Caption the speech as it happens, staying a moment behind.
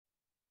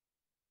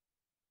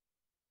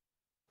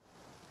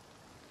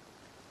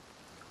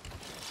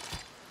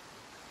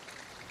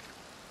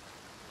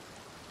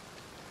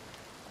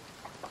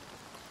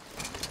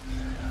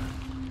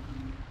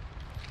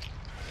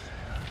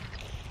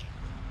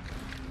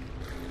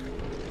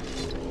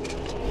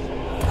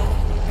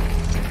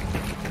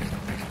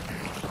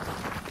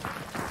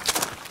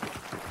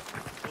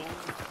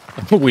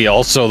We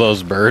all saw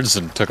those birds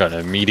and took an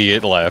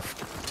immediate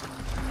left.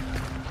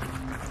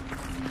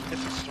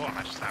 It's a storm,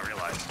 I just not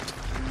realized.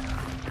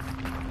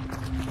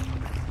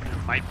 There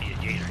might be a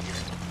gator here.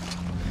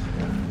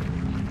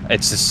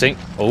 It's the same.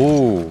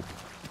 Oh,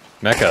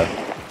 Mecca.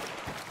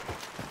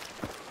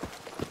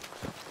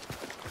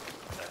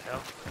 What the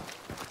hell?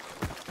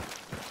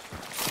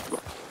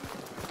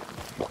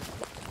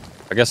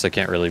 I guess I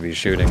can't really be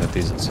shooting at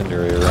these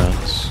incendiary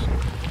rounds.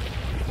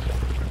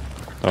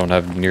 I don't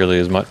have nearly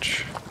as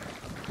much.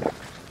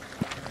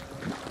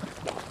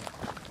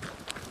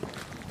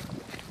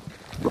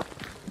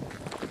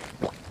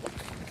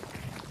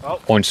 Oh,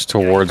 Points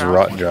towards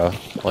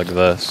Rotjaw, like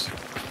this.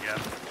 yeah.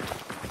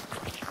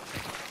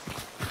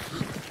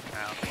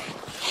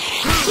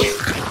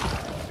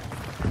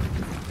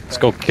 Let's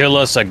go kill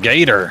us a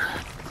gator.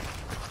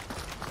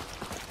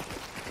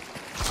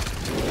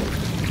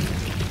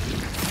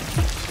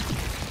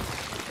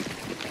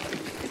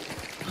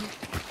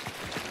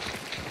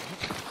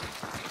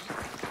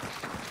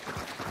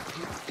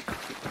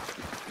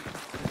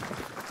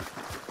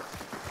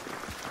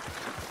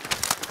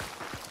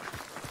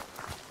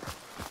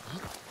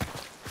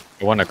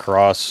 I went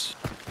across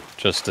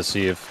just to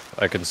see if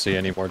I can see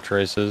any more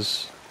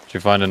traces. Did you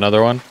find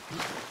another one?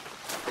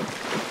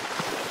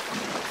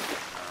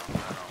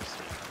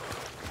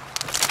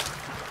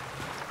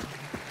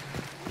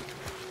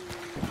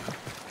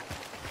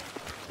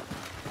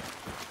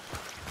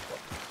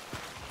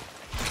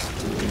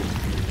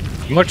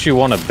 How much you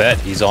want to bet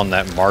he's on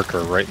that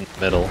marker right in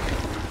the middle?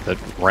 That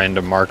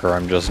random marker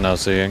I'm just now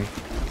seeing.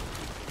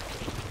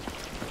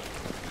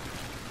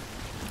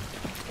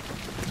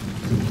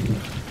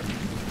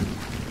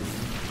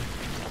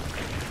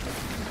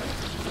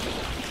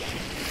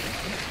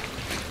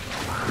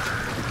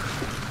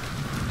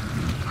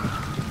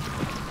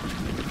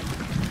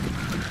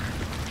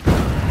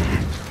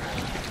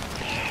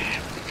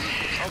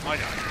 Oh my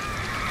god.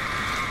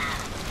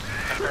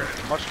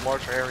 That's a much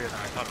larger area than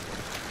I thought it was.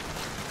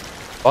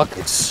 Fuck,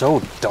 it's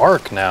so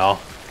dark now.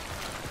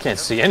 Can't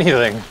see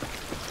anything.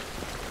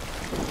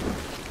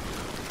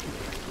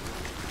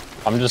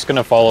 I'm just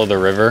gonna follow the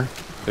river,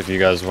 if you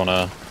guys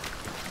wanna...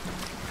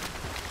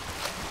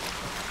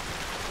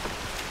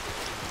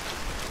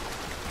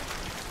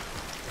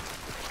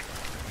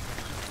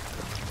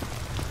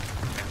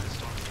 Man, this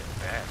storm's getting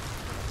bad.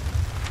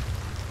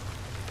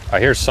 I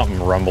hear something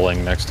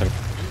rumbling next to me.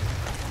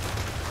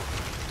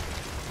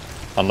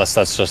 Unless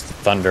that's just the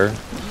thunder.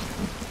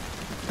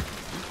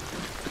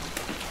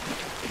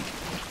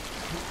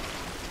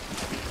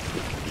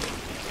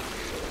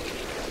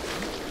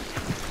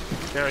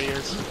 There he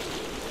is.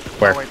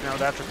 Where? Oh wait, no,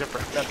 that's a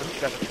different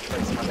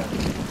place, my bad.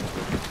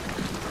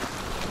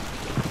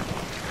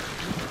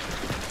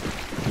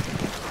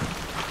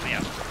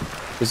 Yeah.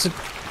 Is it?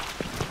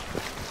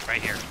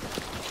 Right here.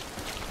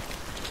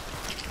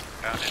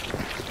 Found it.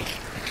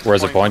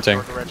 Where's it pointing?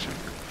 Your direction.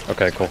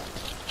 Okay, cool.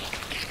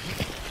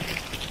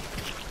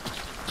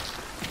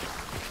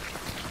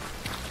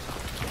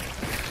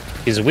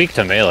 He's weak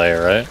to melee,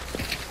 right?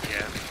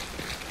 Yeah.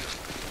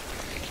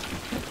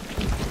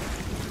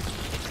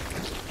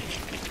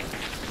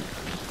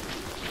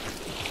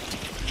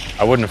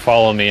 I wouldn't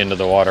follow me into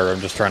the water,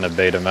 I'm just trying to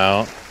bait him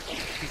out.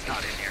 He's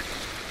not in here.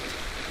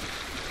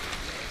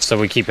 So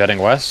we keep heading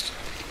west?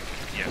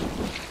 Yeah.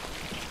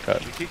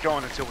 Good. We keep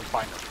going until we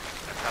find him.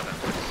 That's how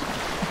that works.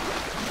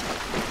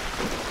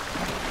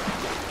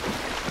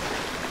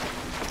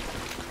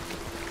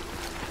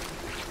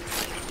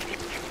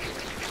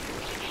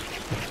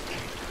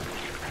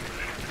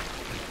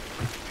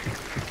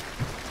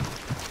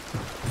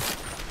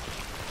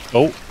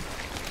 Oh.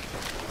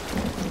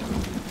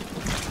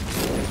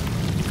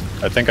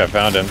 I think I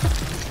found him.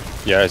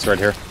 Yeah, he's right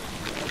here.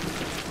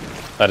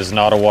 That is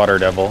not a water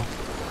devil.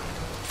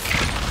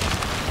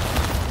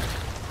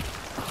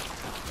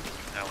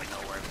 Now we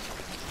know where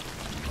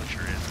the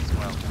butcher is as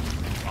well,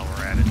 while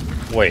we're at it.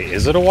 Wait,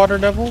 is it a water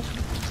devil? Hold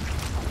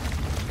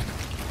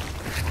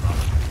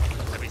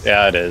on. Let me see.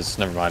 Yeah, it is.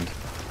 Never mind.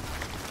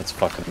 That's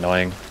fucking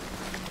annoying.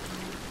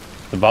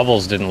 The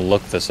bubbles didn't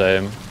look the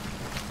same.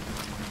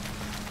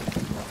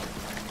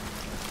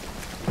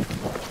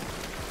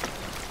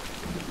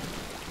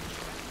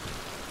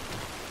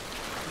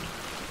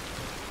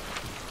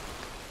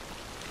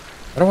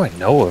 How do I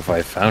know if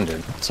I found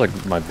it? It's like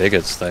my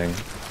biggest thing.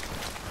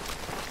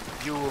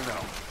 You will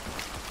know.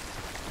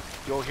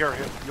 You'll hear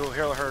him. You'll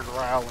hear her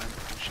growl, and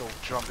she'll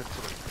jump into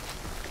it.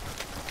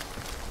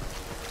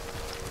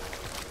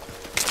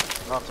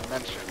 Not to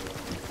mention,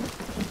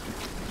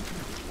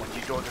 when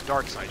you go to the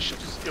dark side, she'll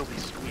still be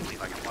squealing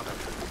like a mother.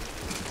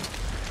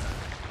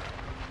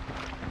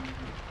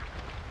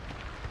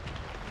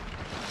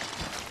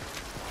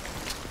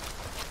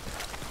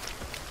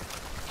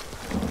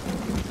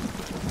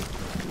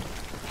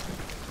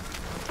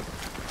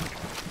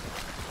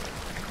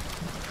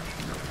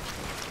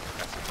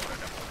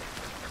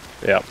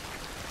 Yep.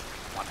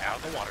 One out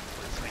of the water,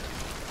 please. Thank you.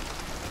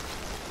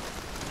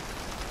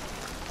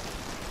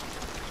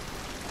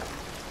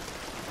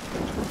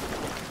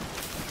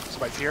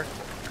 Spike's here.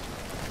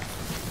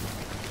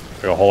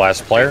 Like a whole ass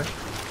player?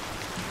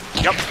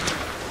 Yep.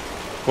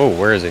 Whoa,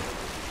 where is he?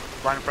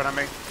 Right in front of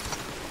me.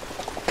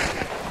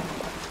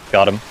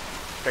 Got him.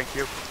 Thank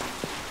you.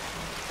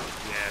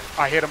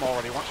 Yeah. I hit him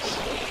already once.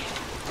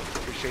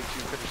 Appreciate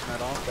you finishing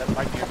that off. That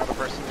might be another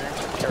person there.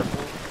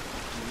 Careful.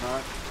 Do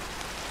not.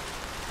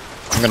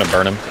 I'm gonna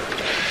burn him.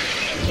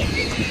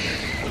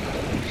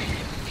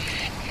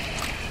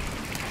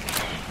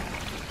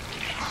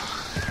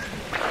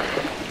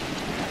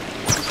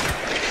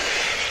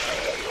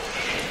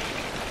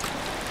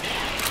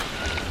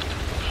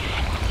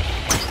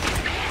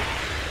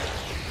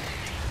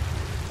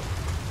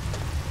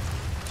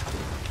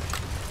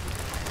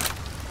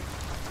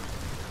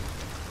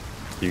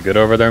 You good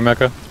over there,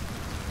 Mecca?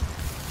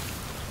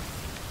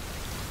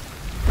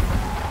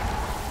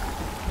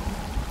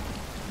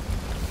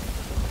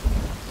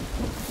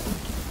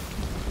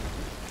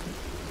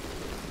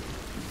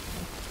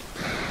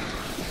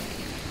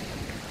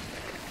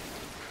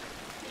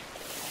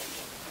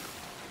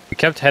 We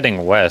kept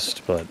heading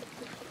west, but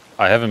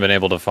I haven't been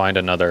able to find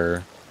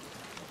another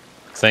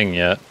thing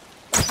yet.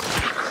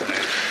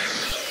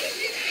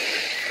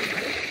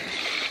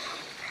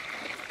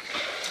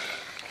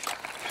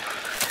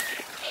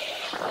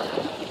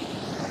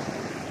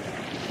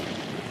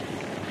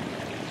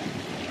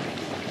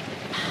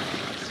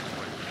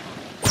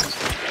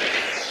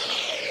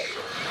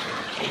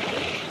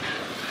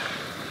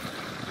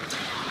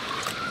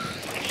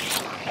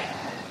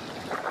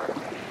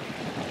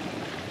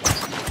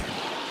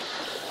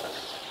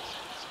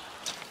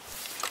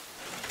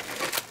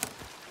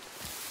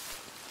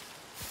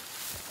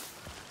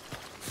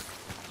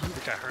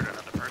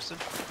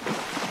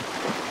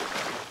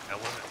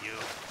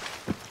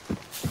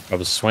 I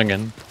was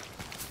swinging.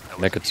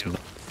 Make it some.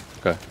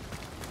 Okay. I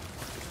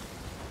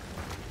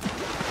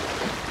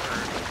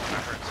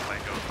heard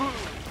somebody go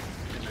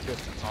in the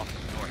distance off the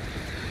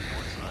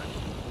north side.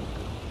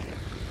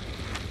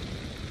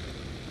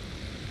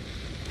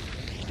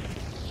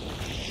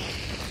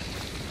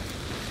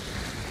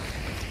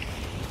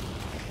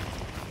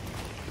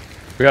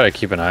 We gotta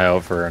keep an eye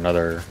out for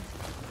another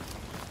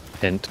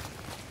hint.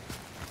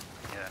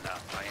 Yeah, no,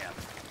 I am.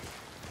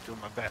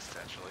 Doing my best,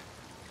 actually.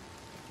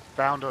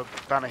 Found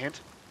a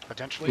hint,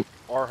 potentially,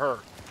 or her.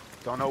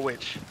 Don't know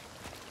which.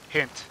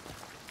 Hint.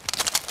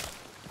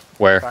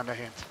 Where? Found a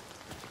hint.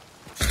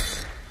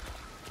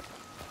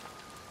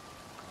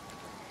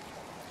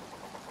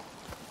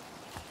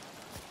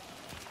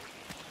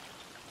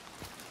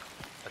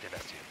 Okay,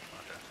 that's you.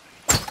 Okay.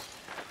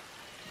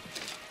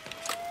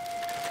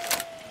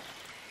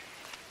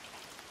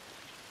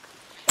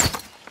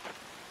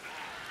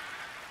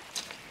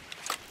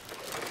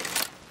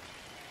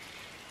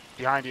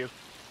 Behind you.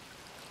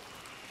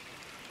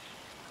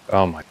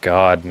 Oh my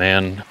god,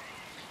 man.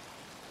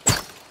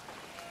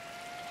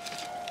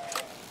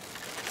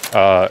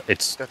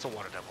 That's a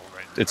water devil,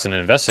 right? It's an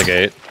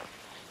investigate.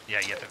 Yeah,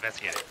 you have to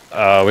investigate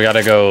it. We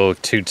gotta go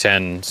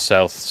 210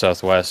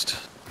 southwest.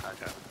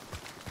 Okay.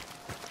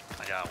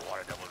 I got a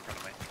water devil in front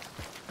of me.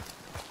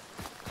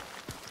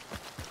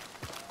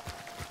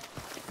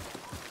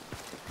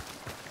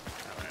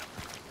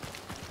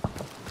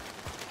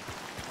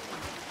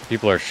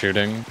 People are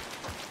shooting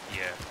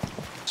Yeah.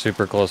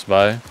 super close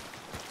by.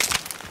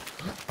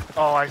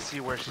 Oh, I see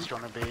where she's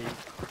gonna be.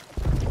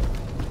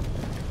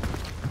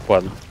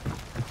 What?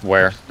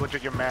 Where? Look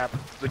at your map.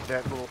 Look at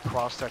that little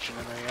cross section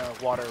in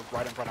the water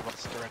right in front of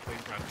us, directly in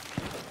front.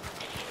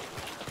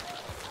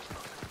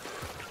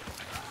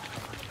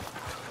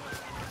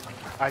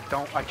 I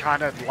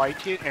kind of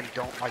like it and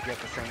don't like it at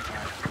the same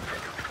time.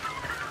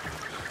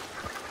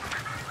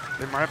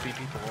 There might be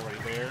people already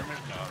there.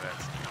 No,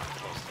 that's not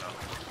close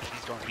enough.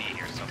 She's going to be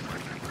here somewhere,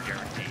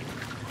 guaranteed.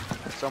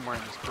 Somewhere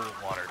in this pool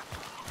of water.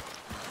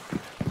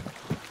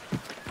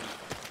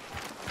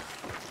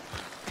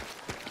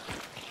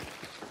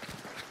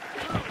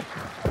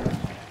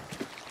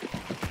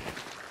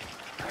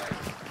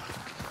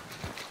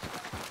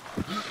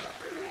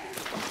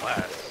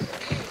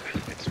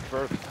 It's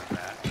further than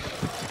that.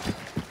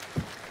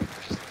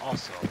 Which is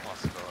also a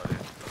possibility.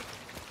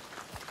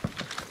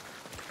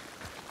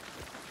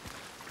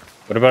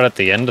 What about at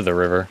the end of the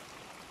river?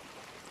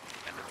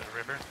 End of the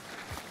river?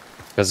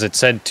 Because it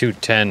said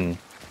 210,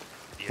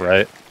 Yeah.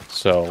 right?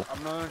 So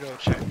I'm gonna go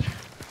check.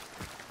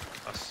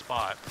 A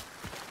spot.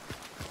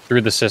 through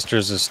the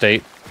sister's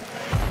estate.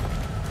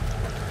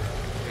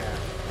 Yeah,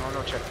 I'm gonna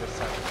go check this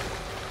side.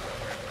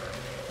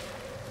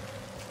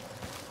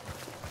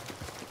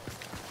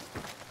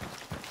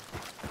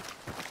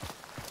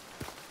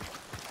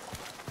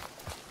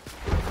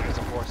 There's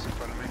a horse in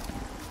front of me.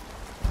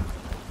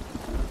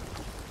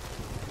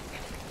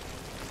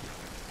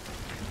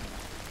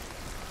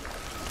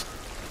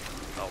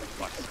 Oh,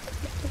 fuck.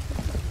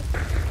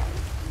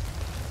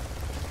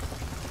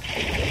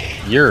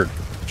 You're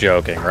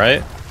joking,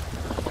 right?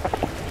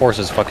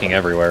 Horses fucking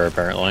everywhere,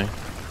 apparently.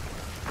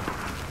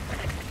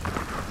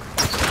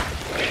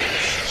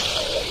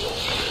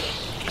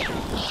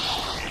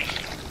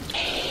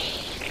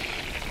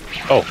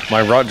 Oh,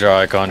 my Rotjaw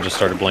icon just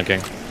started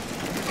blinking.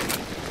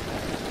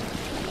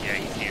 Yeah,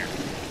 he's here.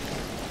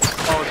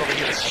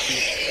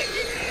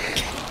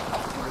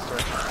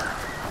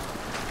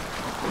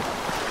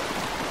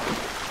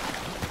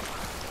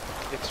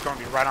 Gator's going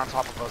to be right on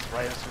top of us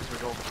right as soon as we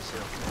go over this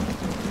hill.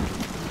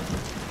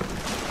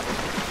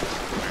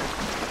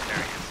 There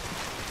he is.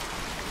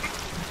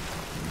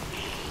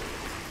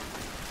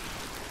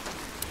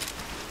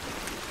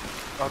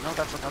 Oh no,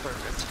 that's another.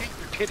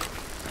 You're kidding me.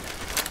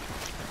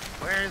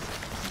 Where is it?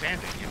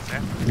 Standing, is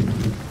that?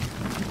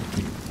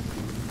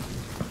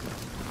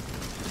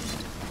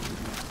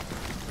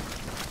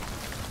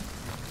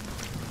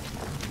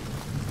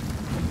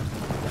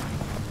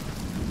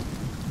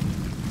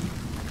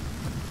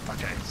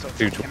 Okay, so it's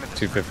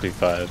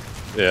 255.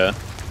 Yeah. at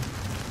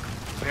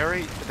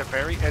the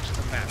very edge of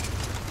the map.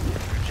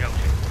 You're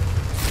joking.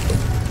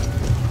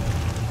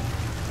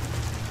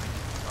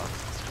 Oh,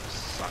 this is gonna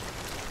suck.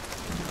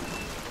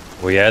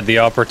 We had the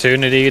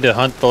opportunity to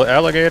hunt the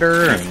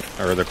alligator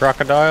or the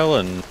crocodile,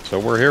 and so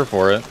we're here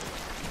for it.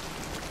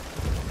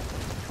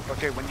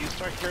 Okay, when you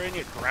start hearing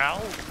it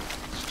growl,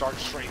 start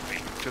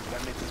strafing, because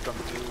that means it's going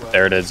to do.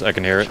 There it is. I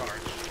can hear it. Charge.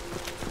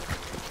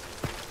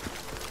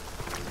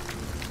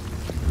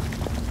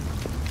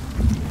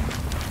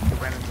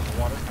 It ran into the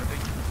water, I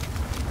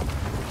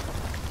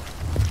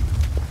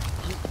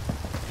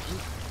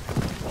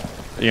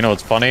think. You know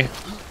what's funny?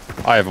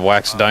 I have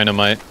wax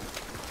dynamite,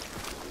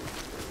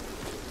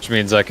 which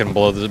means I can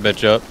blow this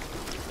bitch up.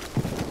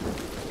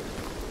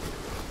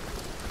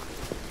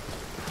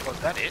 Was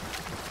that it?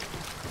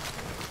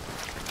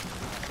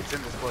 It's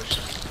in this bush.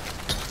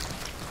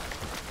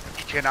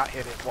 You cannot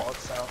hit it while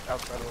it's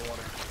outside of the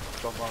water.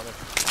 Don't bother.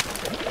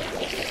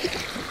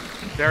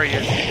 There he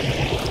is.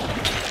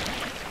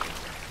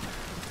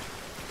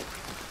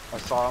 I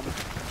saw him.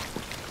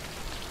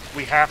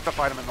 We have to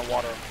fight him in the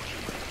water.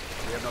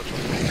 We have no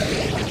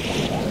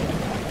choice.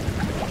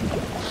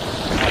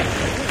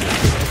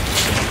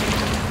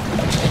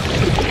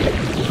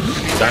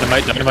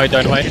 Dynamite, dynamite,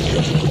 dynamite.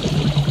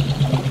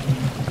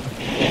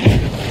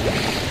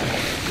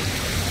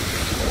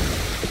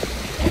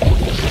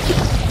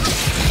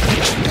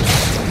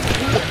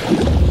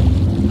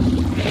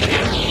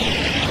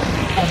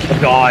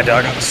 God,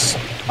 dog.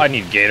 I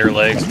need gator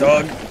legs,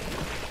 dog.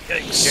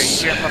 Yikes. Yeah,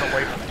 you can't run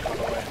away from it, by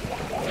the way.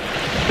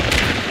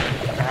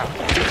 Ow.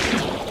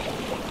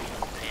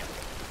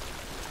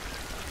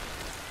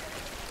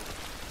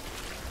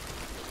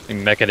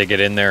 Mecha to get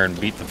in there and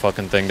beat the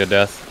fucking thing to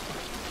death.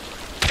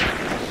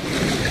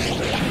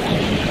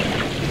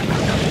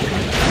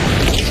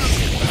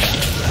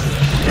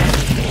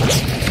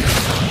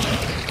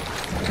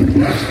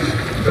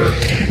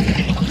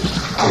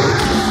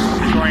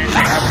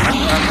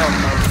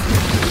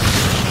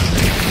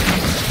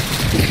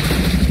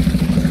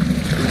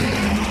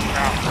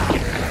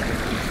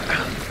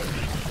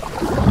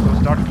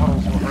 Those dark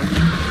puddles will hurt you.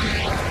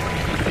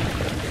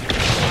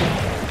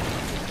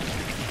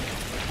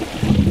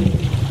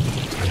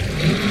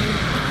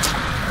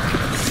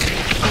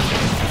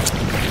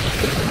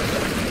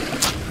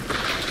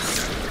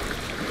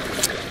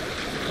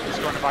 It's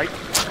going to bite.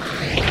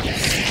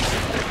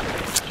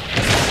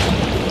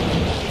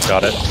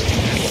 Got it.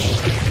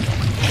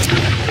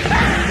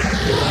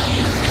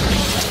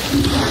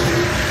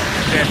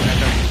 Dead,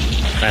 Mecha.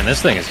 Man,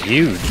 this thing is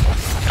huge.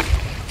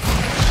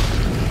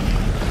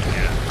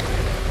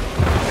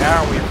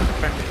 Now we have to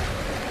defend it.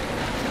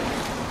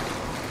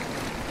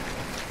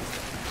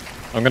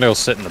 I'm gonna go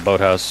sit in the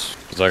boathouse,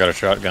 because I got a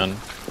shotgun.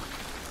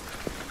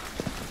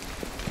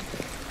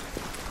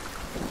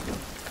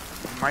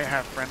 We might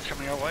have friends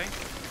coming our way.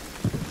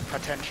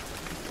 Potentially.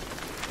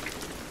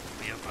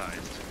 Be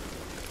advised.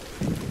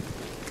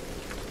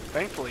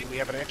 Thankfully, we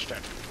have an edge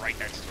tent right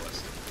next to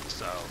us.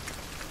 So,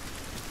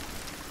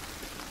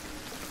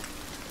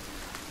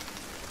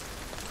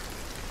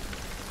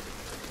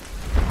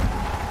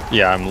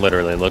 Yeah, I'm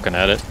literally looking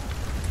at it.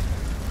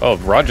 Oh,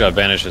 Raja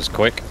vanishes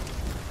quick.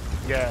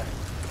 Yeah,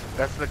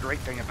 that's the great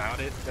thing about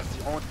it. That's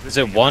the only. Is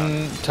it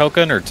one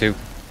token or two?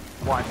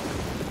 One.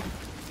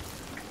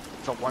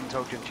 It's a one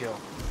token kill.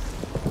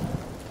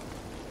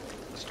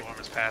 the storm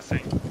is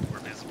passing. We're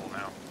visible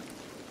now.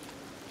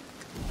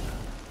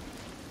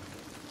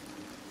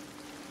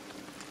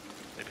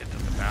 They've hit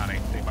the bounty.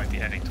 They might be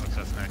heading towards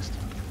us next.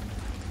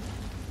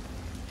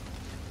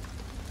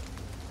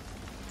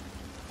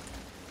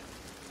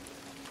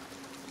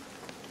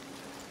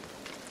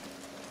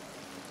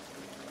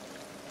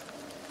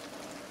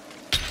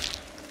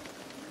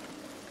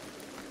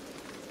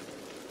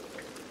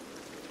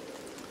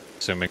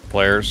 Assuming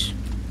players.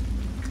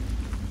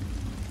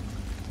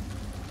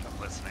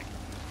 I'm listening.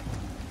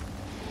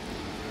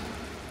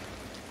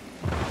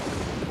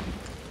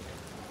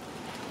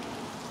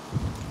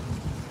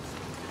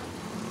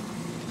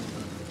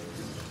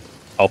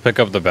 I'll pick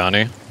up the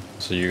bounty,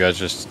 so you guys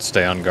just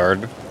stay on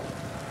guard.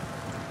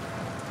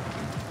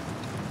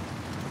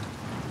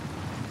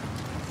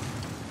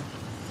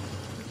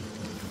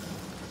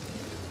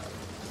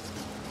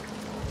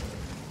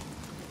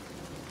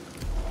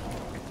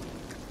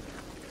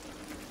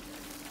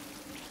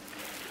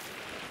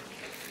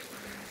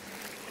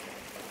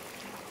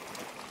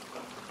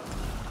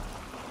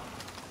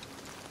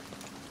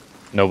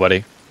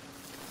 Nobody.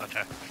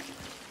 Okay.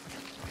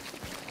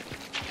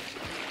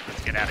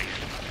 Let's get out of here.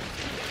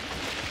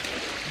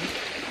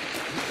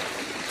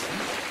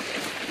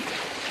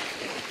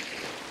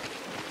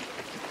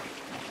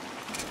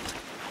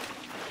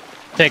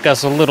 take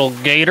us a little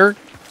gator.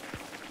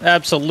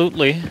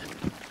 Absolutely.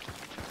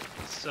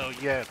 So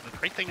yeah, the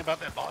great thing about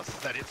that boss is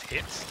that its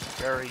hits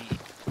very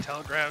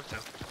telegraphed.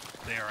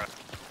 They are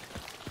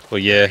Well,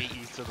 yeah. very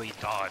easily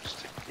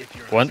dodged if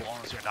you're One- as long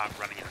as you're not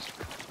running in a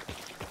straight.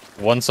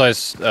 Once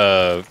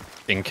I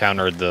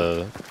encountered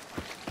the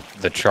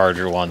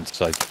charger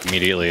once, I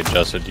immediately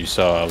adjusted. You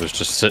saw I was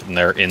just sitting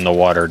there in the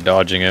water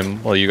dodging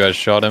him while you guys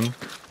shot him.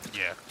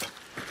 Yeah.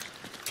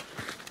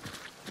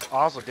 I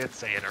also did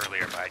say it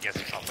earlier, but I guess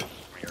you saw me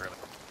earlier.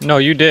 No,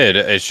 you did.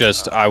 It's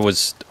just I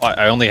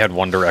only had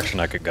one direction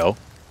I could go,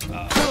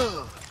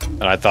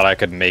 and I thought I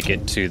could make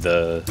it to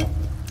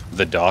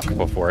the dock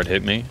before it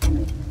hit me.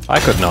 I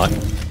could not.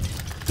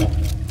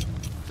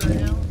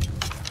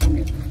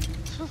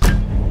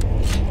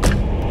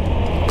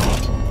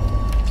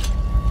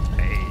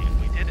 Hey,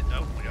 we did it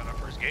though. We got our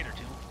first gator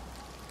too.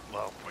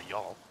 Well, for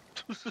y'all.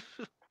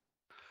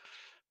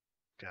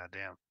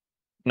 Goddamn.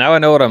 Now I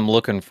know what I'm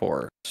looking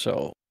for.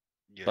 So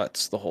Yeah.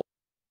 that's the whole.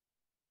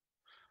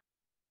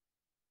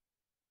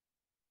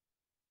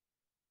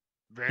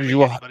 Rarely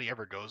You- anybody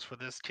ever goes for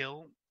this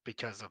kill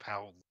because of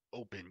how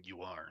open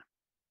you are.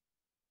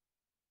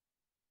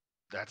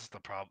 That's the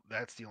problem.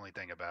 That's the only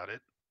thing about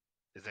it,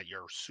 is that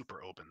you're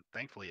super open.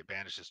 Thankfully, it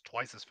vanishes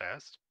twice as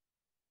fast.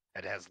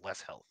 It has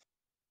less health.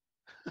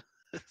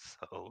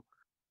 So,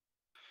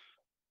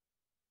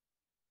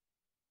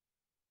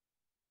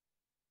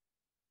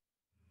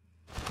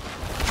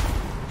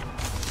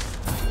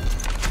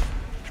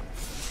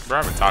 Bro,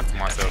 I've been talking to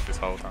myself this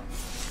whole time.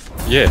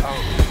 Yeah.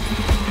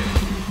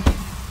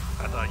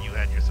 I thought you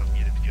had yourself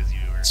muted because you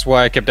were. That's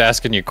why I kept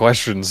asking you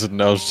questions,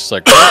 and I was just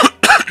like,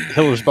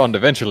 he'll respond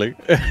eventually.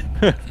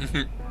 I'd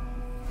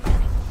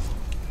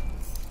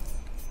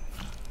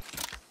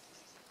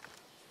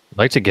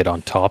like to get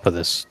on top of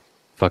this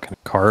fucking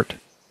cart.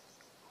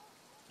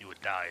 You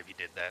would die if you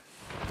did that.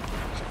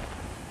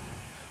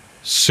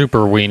 Super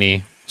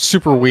weenie.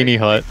 Super weenie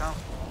hut.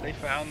 They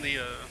found the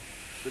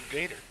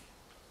gator.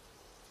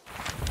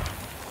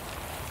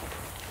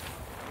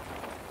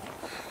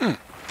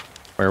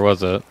 Where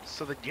was it?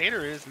 So the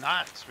gator is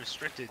not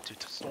restricted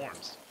to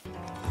storms.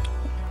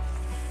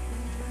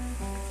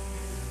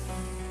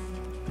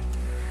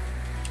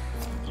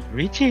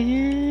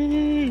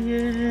 Reaching.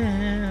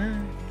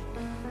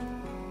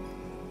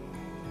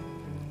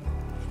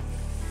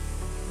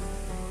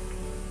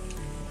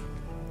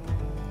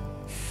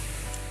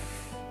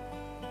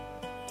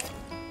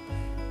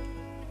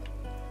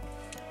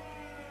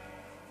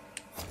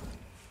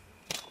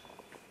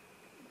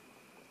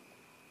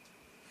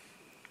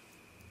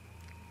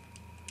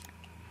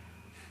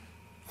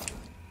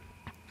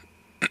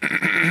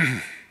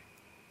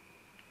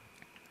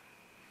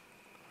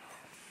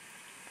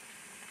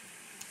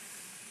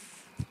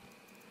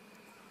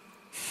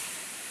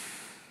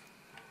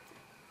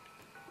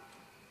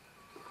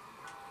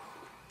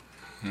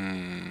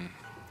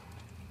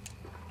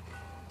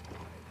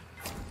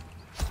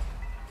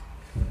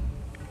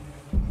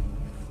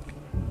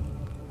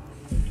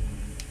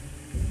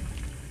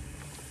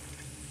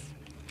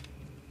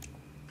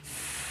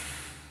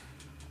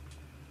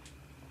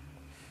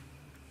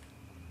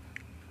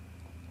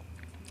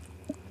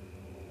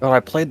 God, I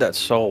played that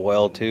so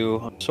well too.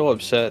 I'm so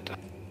upset.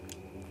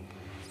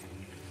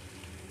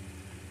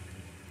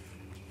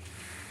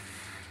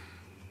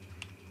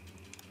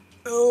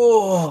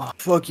 Oh,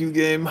 fuck you,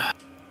 game.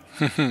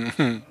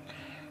 If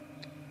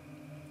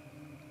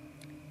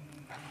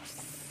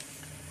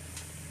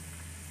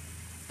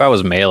I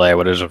was melee, I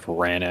would have just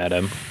ran at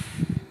him.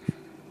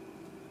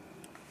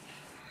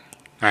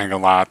 I ain't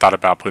gonna lie, I thought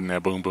about putting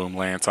that boom boom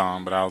lance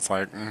on, but I was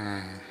like,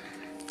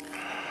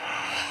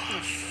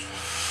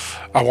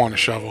 I want a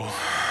shovel.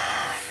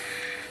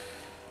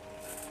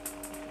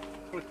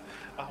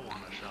 I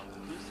want a shovel.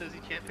 Who says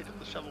you can't pick up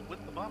the shovel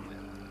with the bomb then?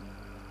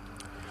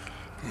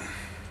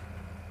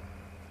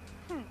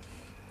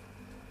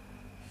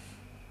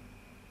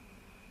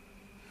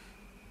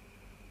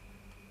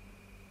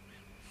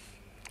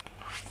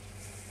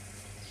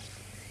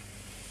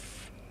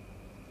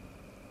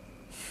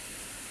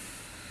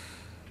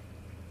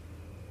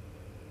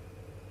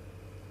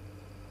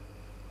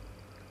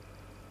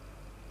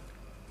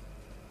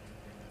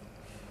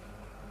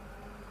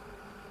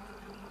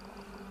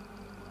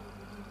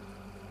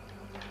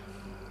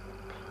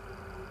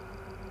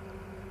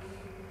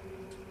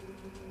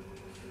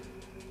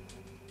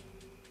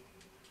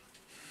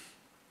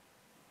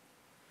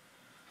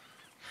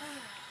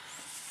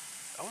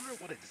 I wonder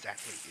what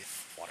exactly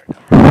is water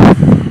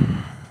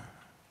tower.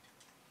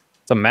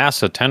 It's a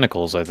mass of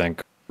tentacles, I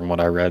think, from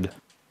what I read.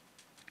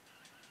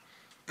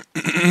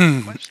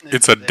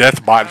 It's a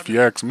death bot if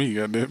you ask me,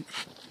 goddamn.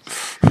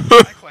 My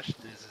question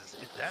is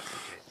if that's the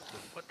case,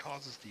 then what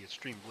causes the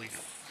extreme bleeding?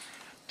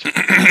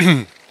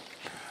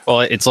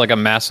 Well, it's like a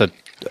mass of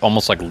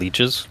almost like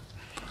leeches.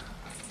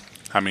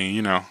 I mean,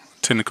 you know,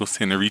 tentacles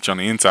tend to reach on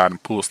the inside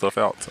and pull stuff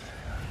out. So.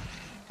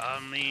 I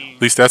mean,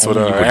 At least that's what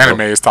Only you would anime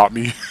know. has taught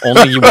me.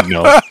 Only you would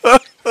know.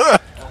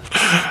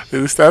 At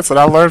least that's what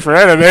I learned for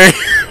anime.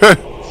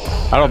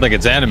 I don't think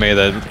it's anime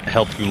that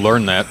helped you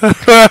learn that.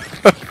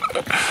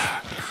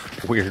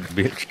 Weird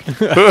bitch.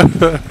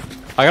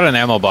 I got an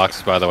ammo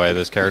box, by the way.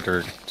 This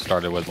character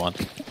started with one.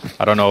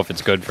 I don't know if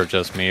it's good for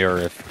just me or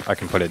if I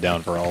can put it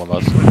down for all of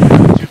us.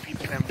 2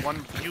 people and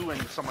one you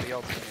and somebody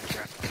else in the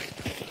chat.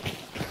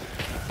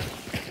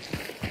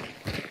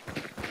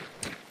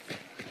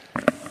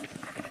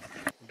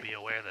 Be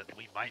aware that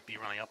we might be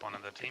running up on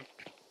another team.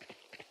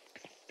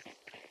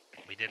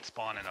 We did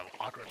spawn in an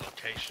awkward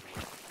location,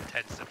 which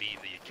tends to be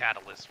the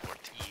catalyst for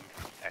team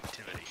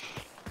activity.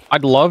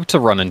 I'd love to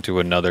run into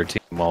another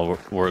team while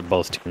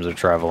both teams are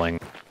traveling,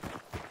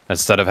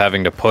 instead of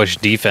having to push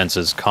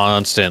defenses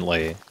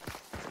constantly.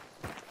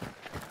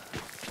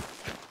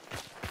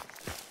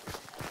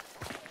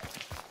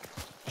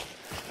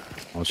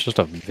 Oh, it's just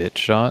a bit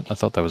shot? I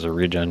thought that was a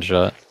regen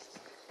shot.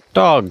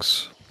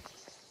 Dogs!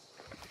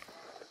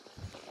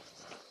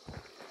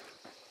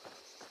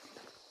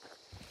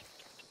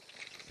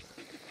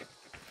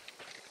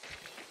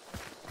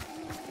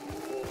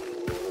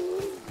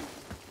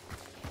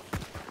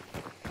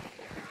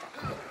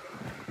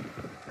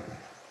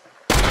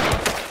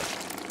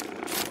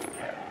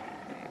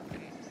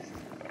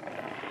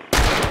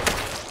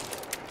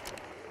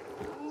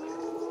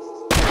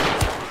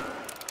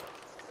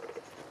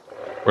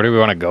 Where do we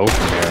want to go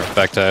from here?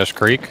 Back to Ash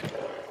Creek?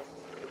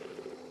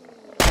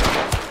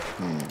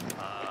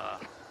 I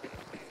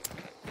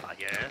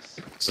guess.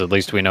 So at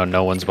least we know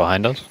no one's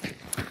behind us?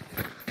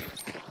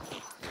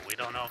 We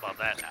don't know about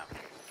that now.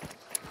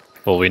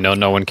 Well, we know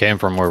no one came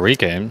from where we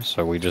came,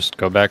 so we just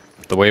go back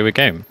the way we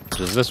came, which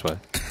is this way.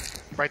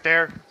 Right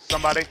there,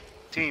 somebody,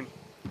 team.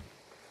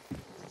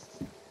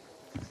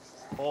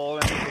 All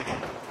in the team.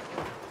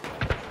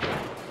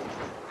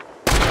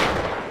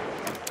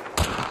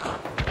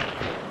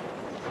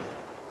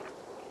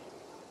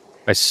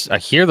 I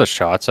hear the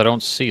shots, I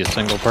don't see a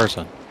single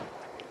person.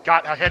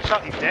 Got a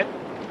headshot, he's dead.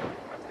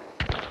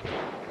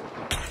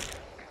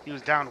 He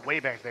was down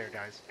way back there,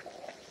 guys.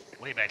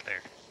 Way back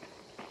there.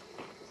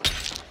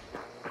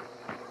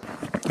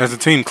 There's a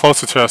team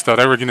closer to us, though.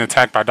 They were getting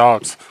attacked by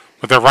dogs.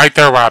 But they're right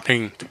there where I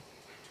pinged.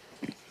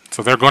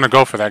 So they're going to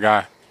go for that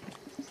guy.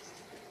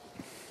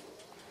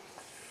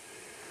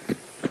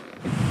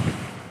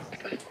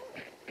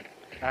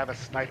 I have a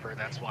sniper,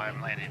 that's why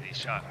I'm landing these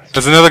shots.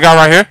 There's another guy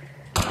right here.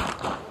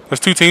 There's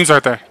 2 teams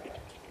right there.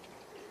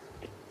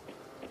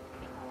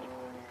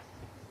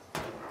 I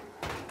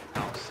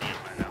don't see him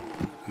right now.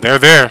 They're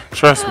there.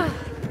 Trust me.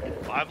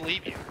 Well, I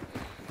believe you.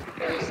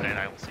 I just said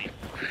I don't see him.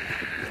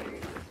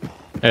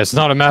 It's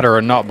not a matter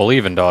of not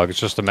believing, dog. It's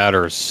just a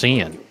matter of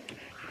seeing.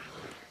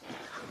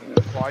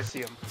 Oh, I see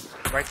him.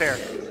 Right there.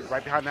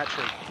 Right behind that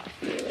tree.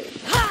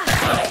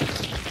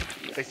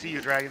 They see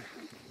you, Dragon.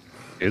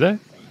 Do they?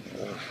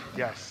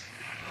 Yes.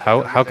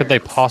 How could they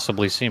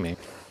possibly see me?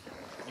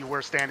 You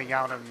were standing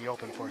out in the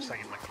open for a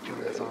second, like you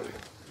killed that zombie.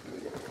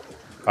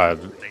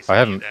 They see I you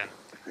haven't. then.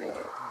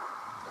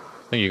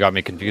 I think you got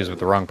me confused with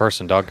the wrong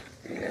person, dog.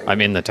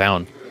 I'm in the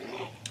town.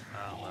 Oh,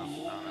 well,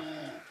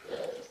 no.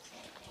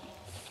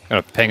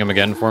 Gonna ping him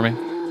again for me? He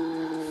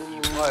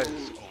was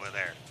over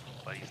there,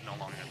 but he's no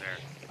longer there.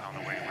 I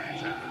don't know where he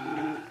went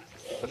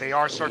at. But they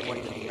are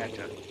circling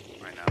Meta.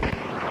 Right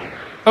now.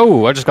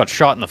 Oh, I just got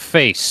shot in the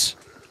face.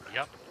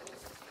 Yep.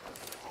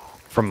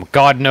 From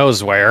God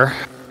knows where.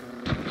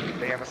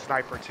 They have a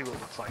sniper too, it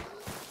looks like.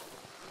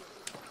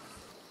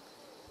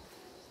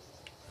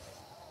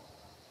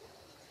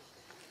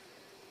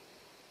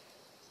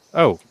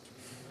 Oh,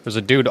 there's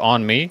a dude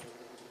on me.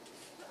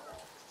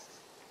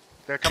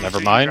 They're coming Never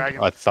to you, mind.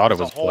 Dragon. I thought it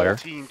There's was a whole Blair.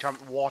 team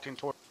walking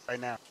toward right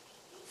now.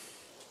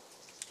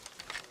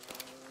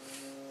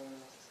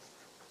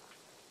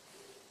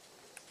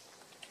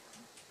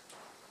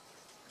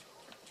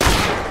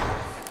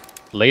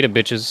 Later,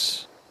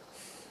 bitches.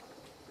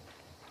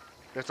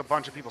 There's a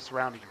bunch of people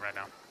surrounding you right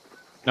now.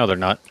 No, they're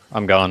not.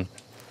 I'm gone.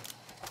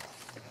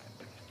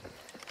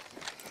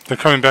 They're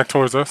coming back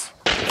towards us.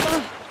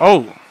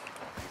 Oh.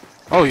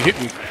 Oh, he hit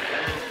me.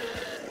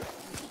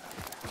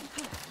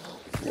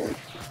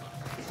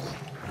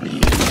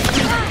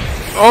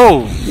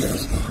 Oh.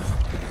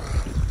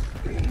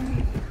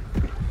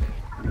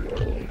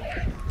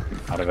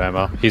 Out of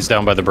ammo. He's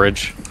down by the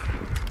bridge.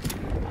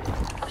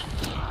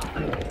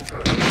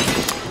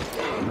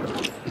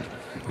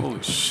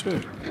 Holy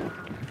shit.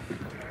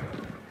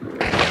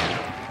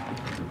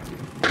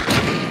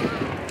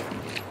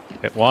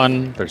 Hit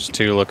one. There's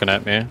 2 looking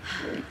at me.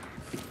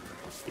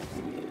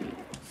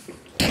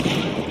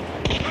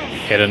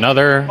 Hit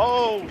another.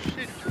 Oh,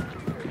 shit.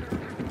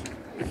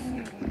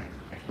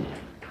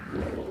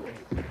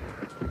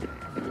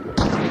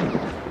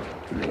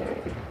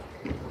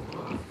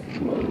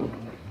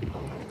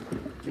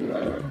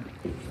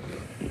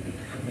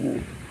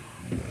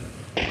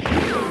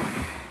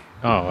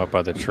 Oh, up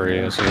by the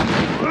tree. I see.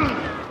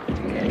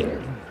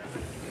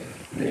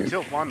 They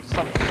killed one.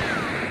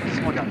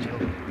 Someone got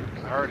killed.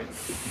 I heard it.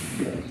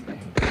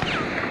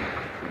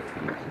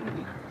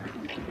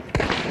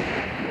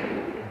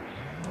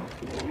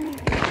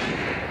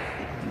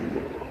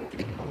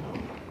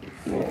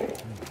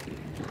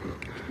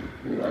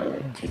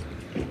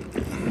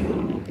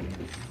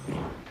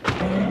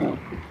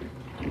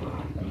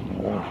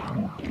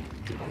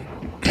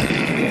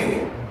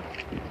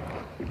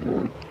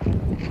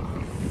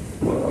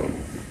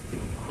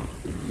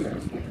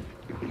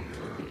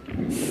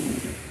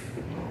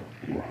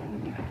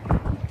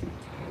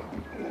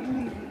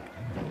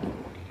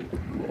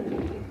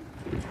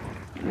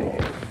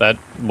 That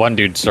one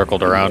dude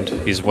circled around.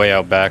 He's way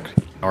out back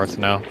north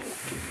now.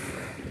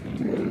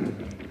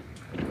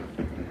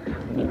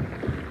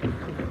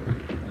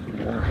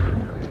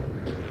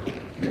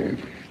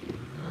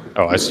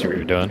 Oh, I see what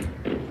you're doing.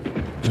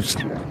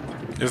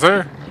 Is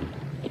there?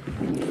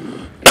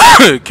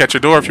 Catch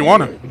your door if you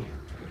want to.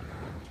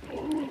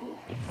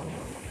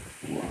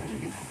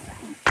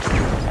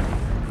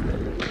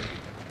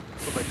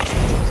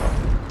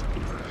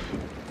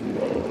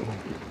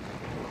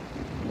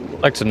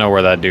 I'd like to know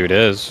where that dude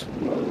is.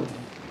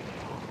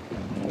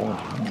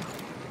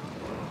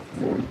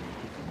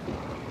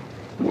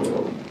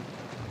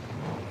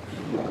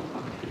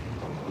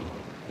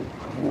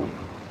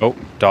 Oh,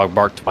 dog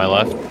barked to my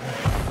left.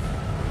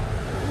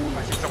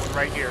 I see someone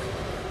right here.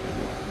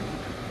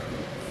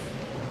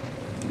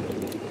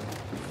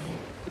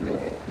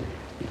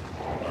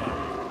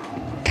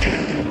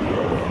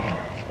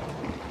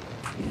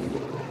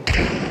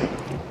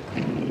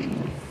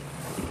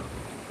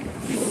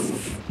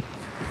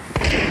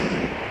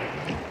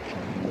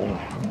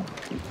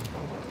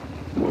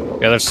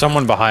 Yeah, there's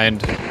someone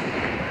behind. He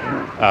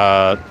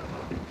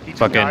just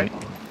Fucking died.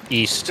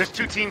 east. There's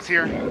 2 teams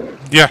here.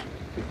 Yeah.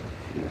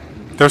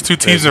 There was 2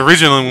 teams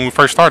originally when we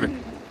first started.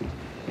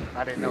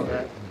 I didn't know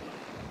that.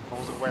 I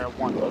was aware of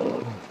one.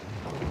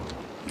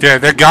 Yeah,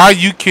 that guy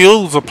you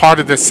killed was a part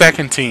of the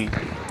second team.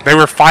 They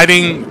were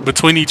fighting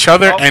between each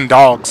other and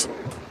dogs.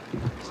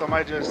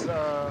 Somebody just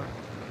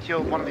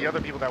killed one of the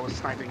other people that was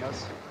sniping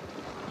us.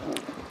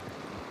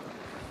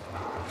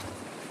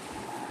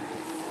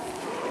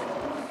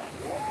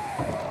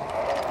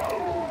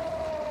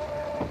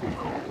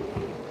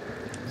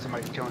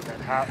 Somebody's killing that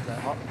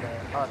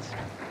huts.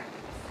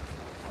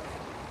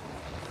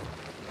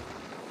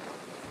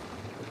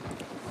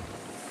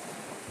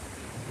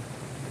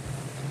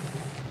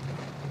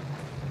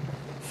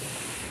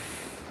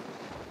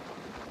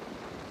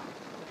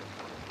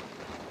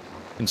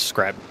 And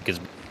Scrap gets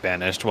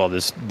banished while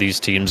these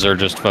teams are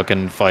just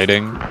fucking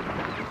fighting.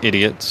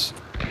 Idiots.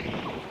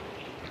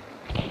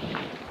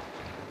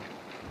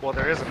 Well,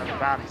 there is another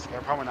bounty, so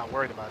they're probably not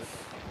worried about it.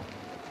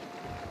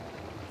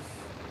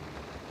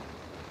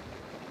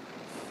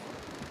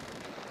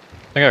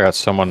 I think I got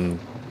someone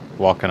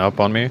walking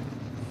up on me.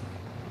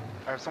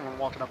 I have someone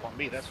walking up on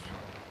me, that's for sure.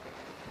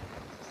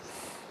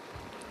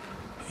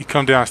 He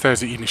come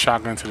downstairs and eating a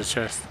shotgun to the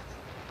chest.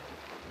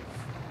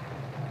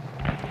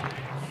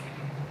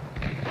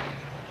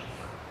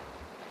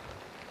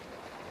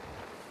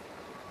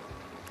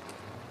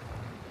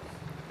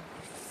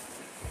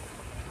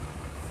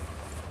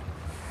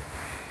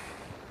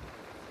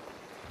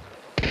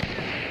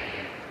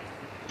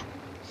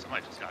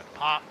 Somebody just got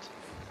popped.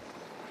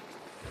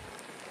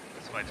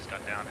 Somebody just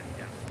got down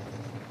again.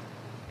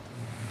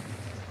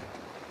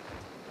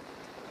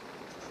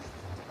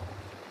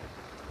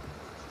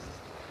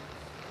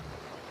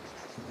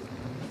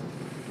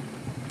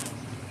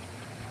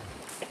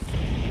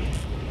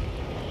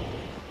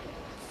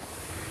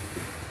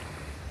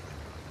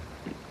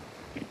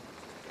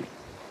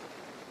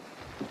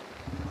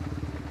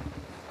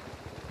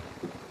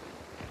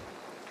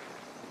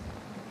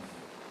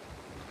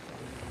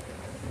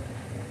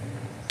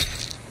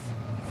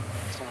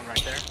 Someone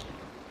right there.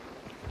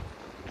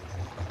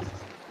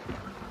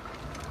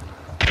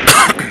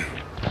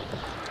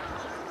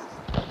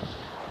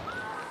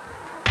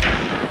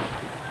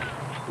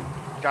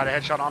 Got a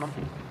headshot on him.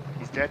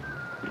 He's dead.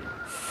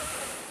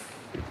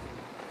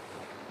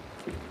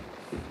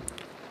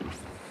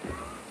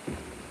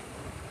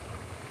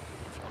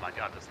 Oh my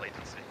god, this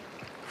latency.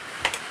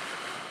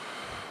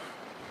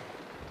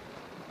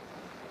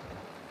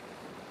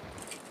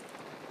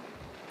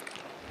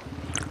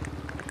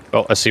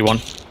 Oh, I see one.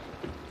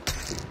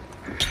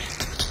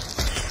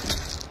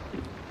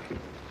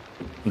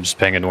 I'm just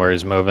pinging where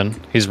he's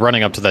moving. He's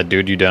running up to that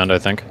dude you downed, I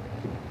think.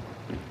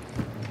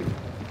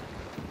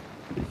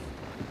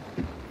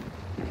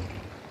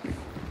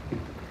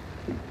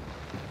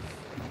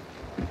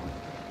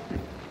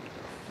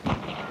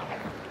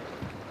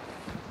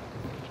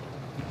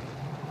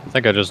 I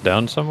think I just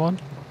downed someone.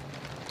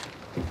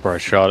 Or I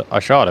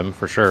shot him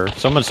for sure.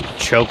 Someone's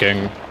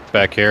choking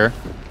back here.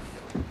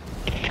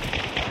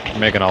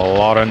 Making a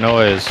lot of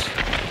noise.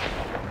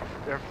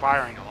 They're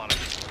firing a lot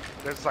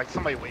of. There's like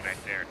somebody way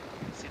back there.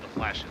 See the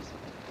flashes.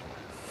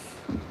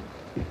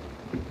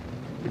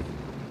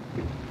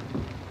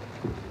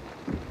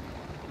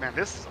 Man,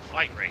 this is a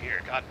Fight right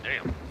here, god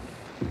damn.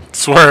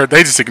 Swear,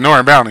 they just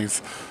ignoring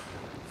bounties.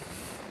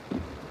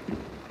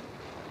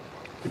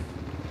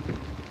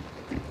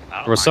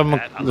 There's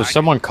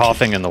someone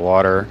coughing in the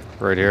water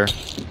right here.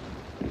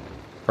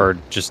 Or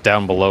just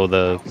down below I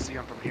the don't see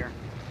him from here.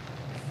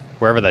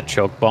 wherever that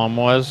choke bomb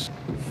was.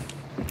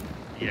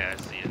 Yeah,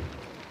 I see it.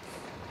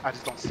 I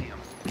just don't see him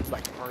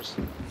like in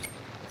person.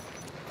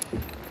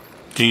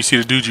 Can you see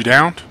the dude you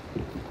downed?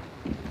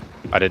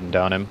 I didn't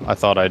down him. I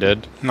thought I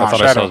did. No, I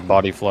thought I saw Shadow. his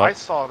body I flop.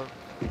 saw the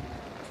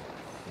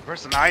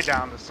person I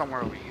downed is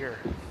somewhere over here.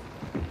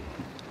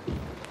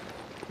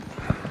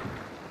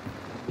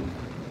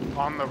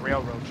 On the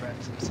railroad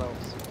tracks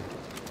themselves.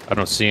 I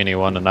don't see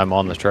anyone, and I'm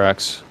on the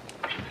tracks.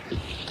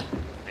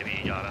 Maybe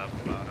he got up.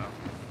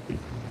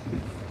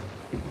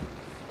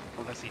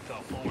 Unless he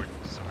fell forward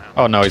somehow.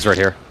 Oh no, he's right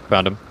here.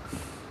 Found him.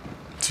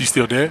 Is he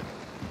still dead?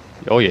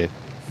 Oh yeah.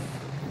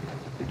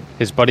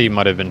 His buddy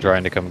might have been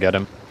trying to come get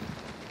him.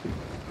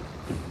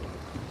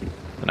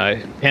 And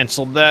I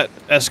canceled that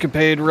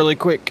escapade really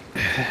quick.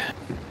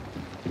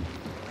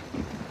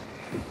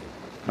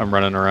 I'm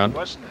running around. The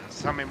question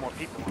is, how many more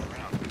people are around?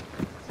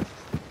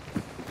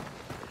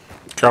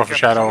 Careful,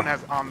 Shadow. Someone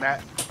has on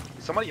that.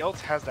 Somebody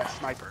else has that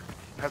sniper.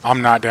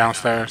 I'm not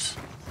downstairs.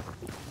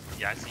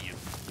 Yeah, I see you.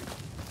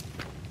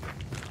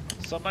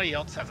 Somebody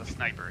else has a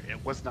sniper. It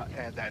was Was not.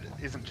 That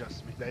isn't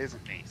just me. That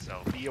isn't me.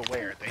 So be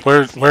aware. They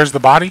Where's the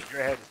body?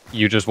 your head.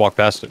 You just walk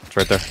past it. It's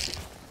right there.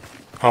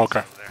 Oh, okay.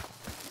 over there.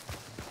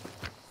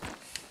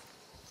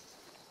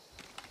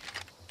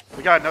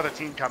 We got another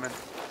team coming.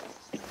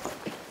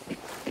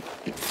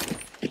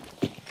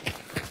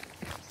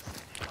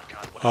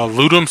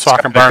 Loot him so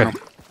I can burn him.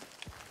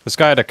 This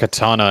guy had a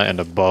katana and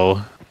a bow.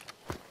 What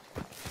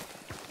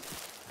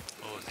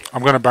was he?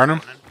 I'm gonna burn him.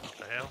 What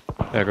the hell?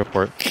 Yeah, go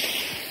for it.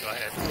 Go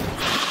ahead.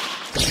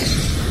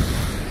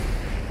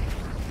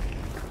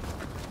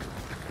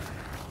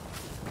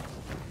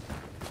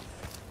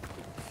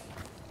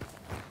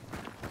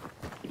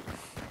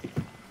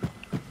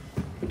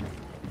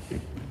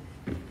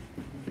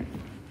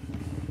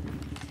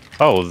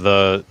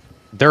 Oh,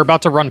 they're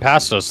about to run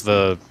past us,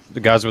 the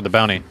guys with the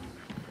bounty.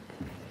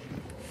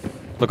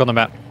 Look on the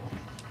map.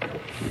 Oh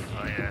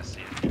yeah, I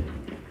see it.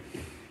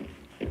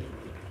 I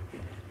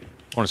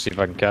want to see if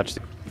I can catch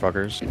the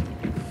fuckers.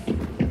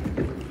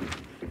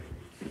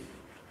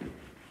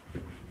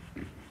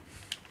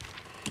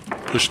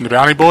 Pushing the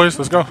bounty boys.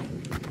 Let's go.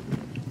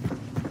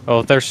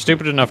 Oh, if they're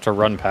stupid enough to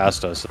run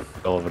past us in the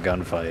middle of a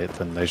gunfight,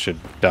 then they should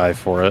die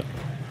for it.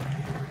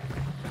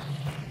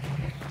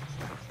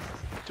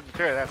 To be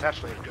fair, that's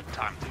actually a good Good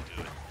time to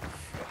do it.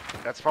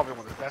 That's probably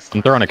one of the best.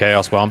 I'm throwing a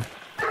chaos bomb.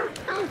 They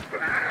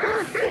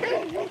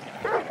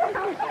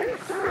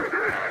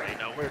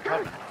know we're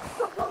coming.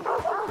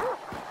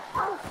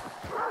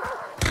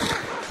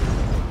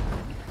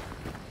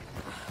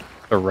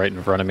 They're right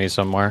in front of me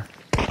somewhere.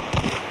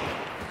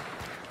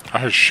 I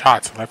heard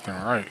shots left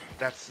and right.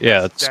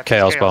 Yeah, it's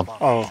Chaos Bomb.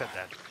 Oh. He said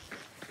that.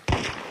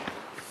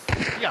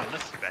 Yeah,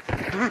 listen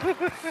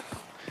better.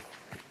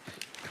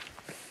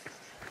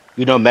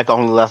 You know, Mecca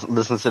only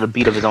listens to the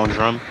beat of his own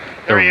drum.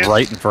 There he They're is.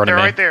 right in front of They're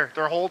me. right there.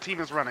 Their whole team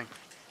is running.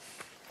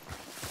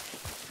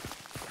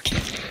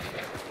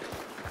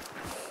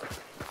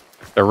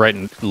 They're right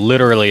in...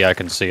 Literally, I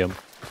can see them.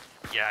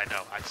 Yeah, I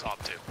know. I saw him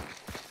too.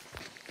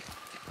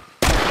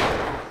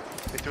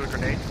 They threw a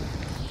grenade.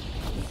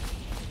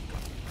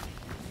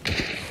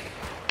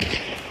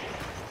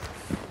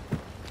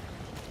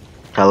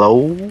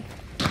 Hello?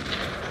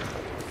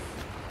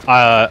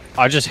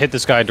 I just hit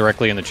this guy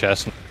directly in the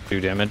chest and 2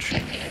 damage.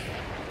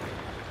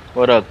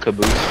 What up,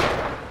 Caboose?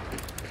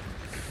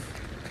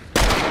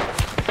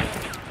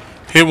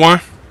 Hit one.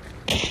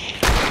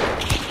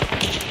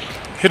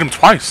 Hit him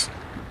twice.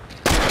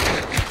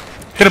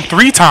 Hit him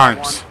 3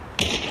 times.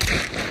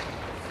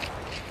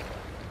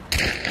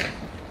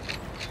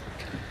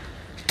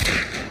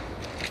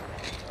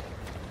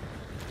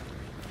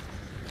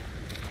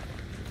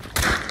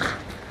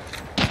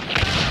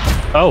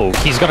 Oh,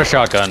 he's got a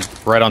shotgun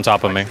right on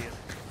top of me. I see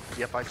it.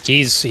 Yep, I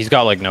see. He's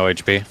got like no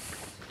HP.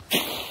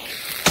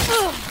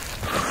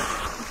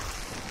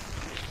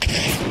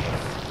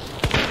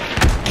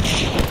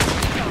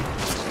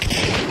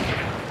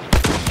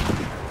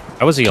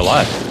 How was he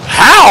alive?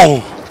 How?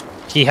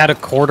 He had a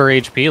quarter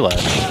HP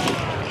left.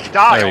 He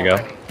died There you go.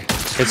 already.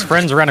 His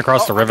friends ran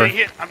across the river. I'm getting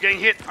hit. I'm getting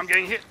hit. I'm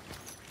getting hit.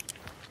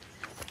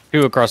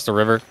 2 across the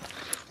river.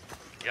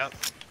 Yep.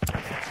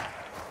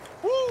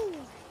 Woo!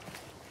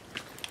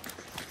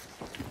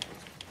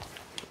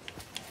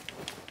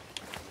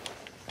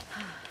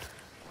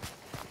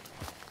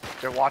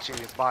 They're watching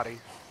his body.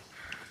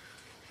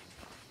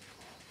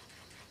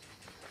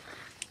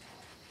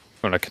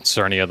 Want to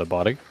concern you of the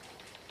body?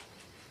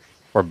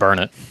 Or burn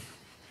it.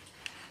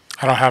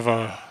 I don't have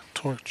a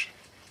torch.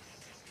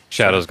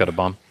 Shadow's got a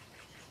bomb.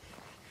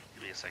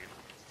 Give me a second.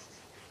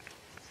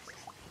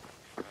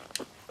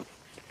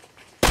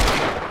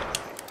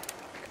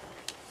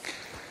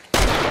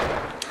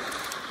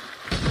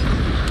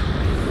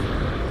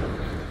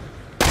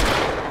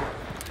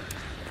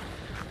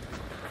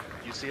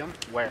 You see him?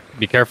 Where?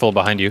 Be careful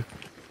behind you.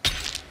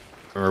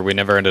 Remember, we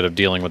never ended up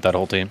dealing with that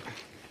whole team.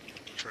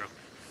 True.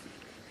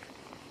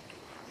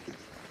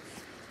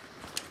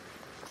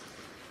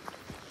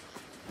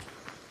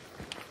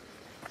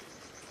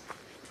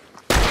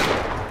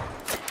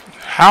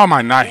 How am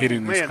I not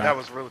hitting this Man, guy? that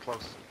was really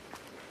close.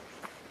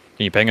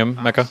 Can you ping him,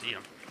 I Mecca? don't see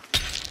him.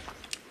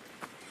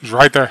 He's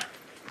right there. I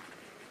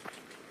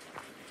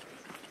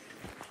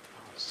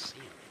don't see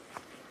him.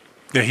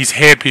 Yeah, he's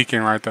head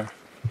peeking right there.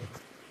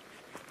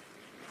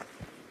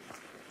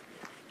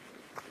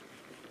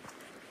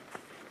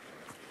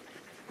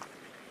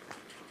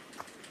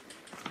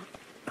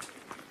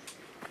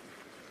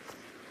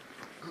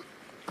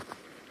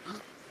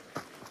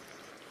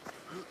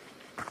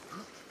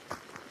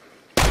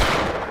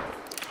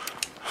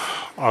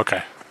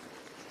 Okay.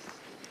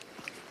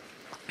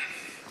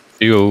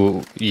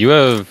 You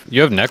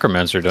have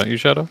Necromancer, don't you,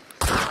 Shadow?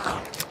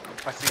 I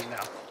see it now.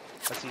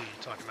 I see what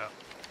you're talking about.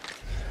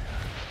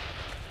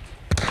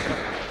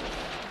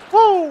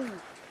 Woo!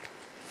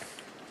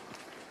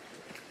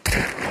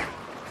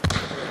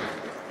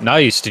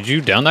 Nice. Did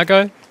you down that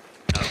guy?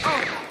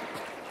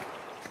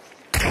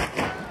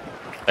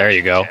 There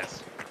you go. Yes.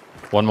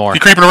 One more. He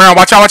creeping around.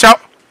 Watch out, watch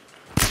out.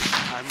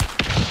 I'm...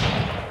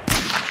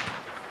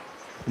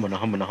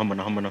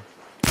 Humana.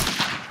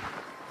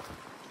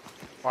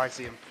 Oh, I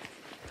see him.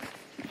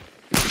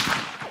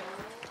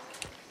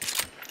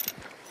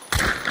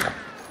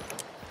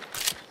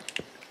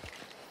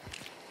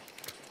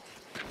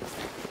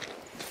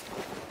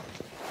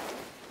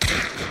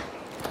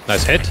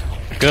 Nice hit.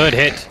 Good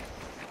hit.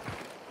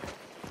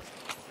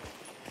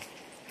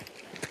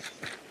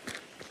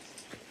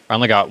 I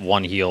only got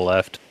one heal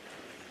left.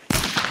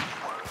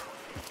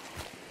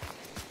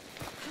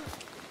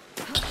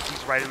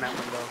 He's right in that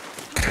window.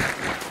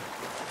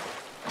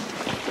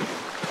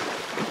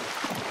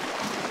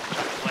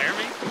 Flare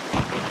me?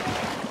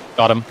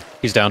 Got him.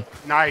 He's down.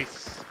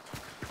 Nice.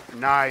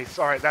 Nice.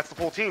 All right, that's the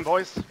full team,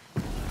 boys.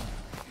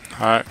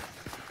 All right.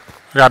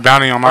 We got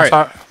bounty on my All right.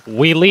 side.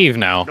 We leave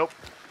now. Nope.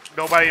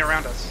 Nobody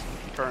around us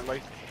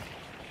currently.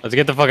 Let's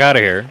get the fuck out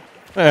of here.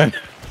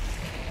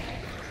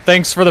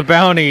 Thanks for the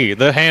bounty,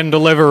 the hand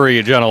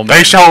delivery, gentlemen.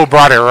 They sure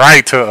brought it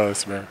right to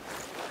us, man.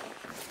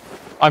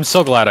 I'm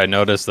so glad I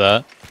noticed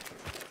that.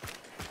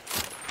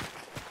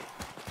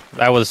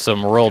 That was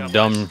some real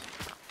dumb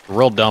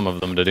of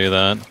them to do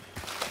that.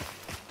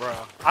 Bruh.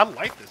 I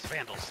like this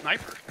Vandal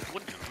sniper.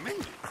 What do you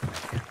mean?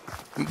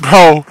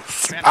 Bro,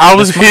 I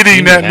was This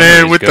hitting that Martini man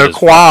hammer is with good the as fuck,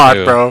 quad,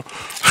 too. bro.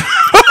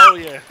 Oh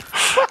yeah.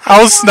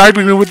 I was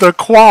sniping him with the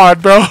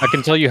quad, bro. I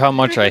can tell you how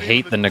much I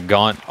hate the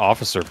Nagant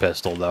officer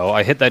pistol, though.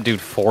 I hit that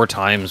dude 4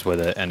 times with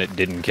it, and it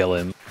didn't kill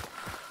him.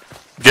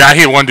 Yeah, I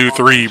hit one dude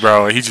 3,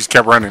 bro. He just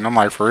kept running. I'm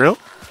like, for real?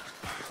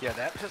 Yeah,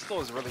 that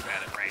pistol is really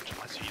bad at range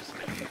unless you use it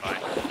in a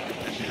fight.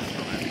 That shit is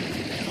so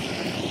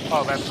bad.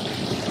 Oh, that's...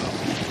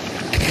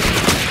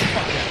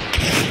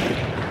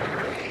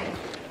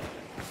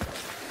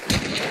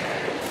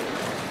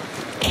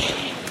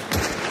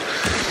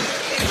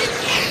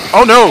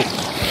 Oh, no.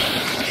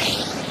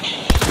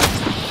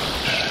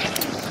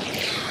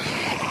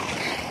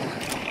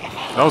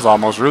 That was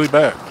almost really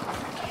bad.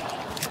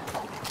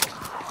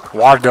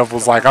 Water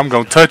Devil's like, I'm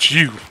going to touch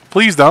you.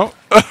 Please don't.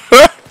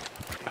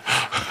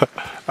 I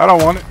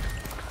don't want it.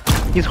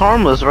 He's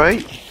harmless,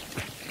 right?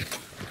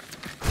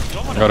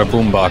 Got a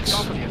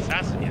boombox.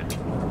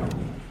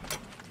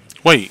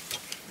 Wait.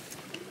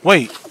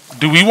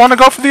 Do we want to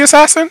go for the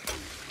assassin?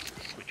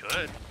 We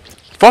could.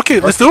 Fuck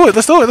it. Let's do it.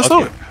 Let's do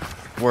it.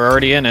 We're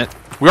already in it.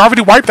 We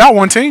already wiped out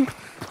one team.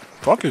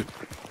 Fuck it.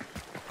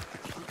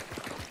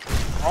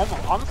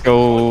 Honestly,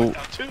 Go-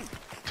 two.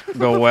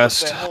 Go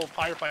west. That whole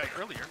firefight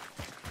earlier.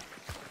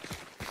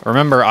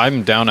 Remember,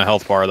 I'm down a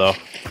health bar, though.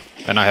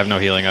 And I have no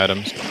healing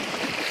items.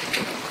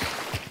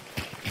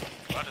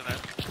 Roger that.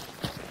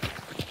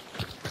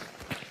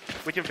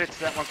 We can fix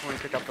that once when we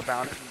pick up the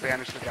bounty and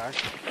banish the guy.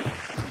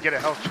 You get a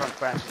health chunk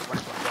back when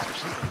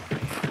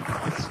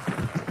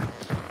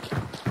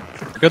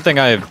banishes. Good thing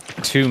I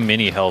have 2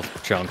 mini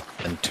health chunks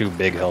and 2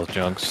 big health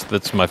chunks.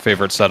 That's my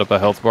favorite setup of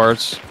health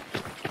bars.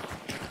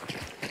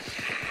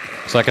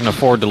 So I can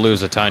afford to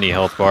lose a tiny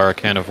health bar. I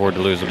can't afford to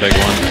lose a big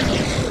one.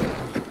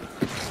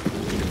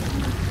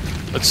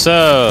 Let's,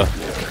 I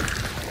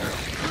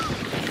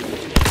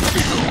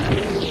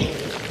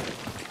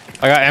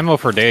got ammo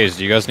for days.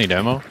 Do you guys need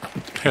ammo?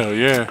 Hell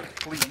yeah.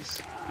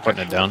 Please.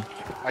 Putting it down.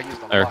 I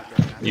used a There. lot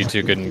during that. You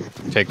two can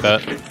take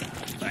that.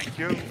 Thank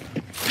you.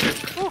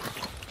 Whew.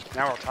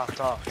 Now we're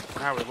topped off.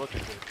 Now we're looking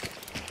good.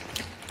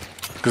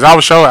 Because I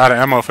was so out of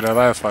ammo for that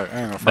last fight. I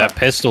ain't gonna front. That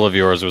pistol of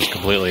yours was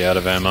completely out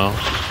of ammo.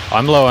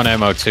 I'm low on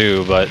ammo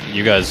too, but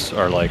you guys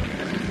are like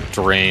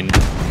drained.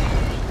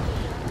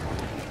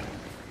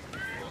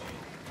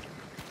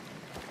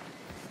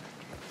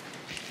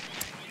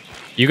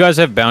 You guys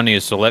have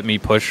bounties, so let me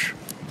push.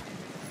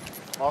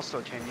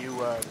 Also, can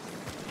you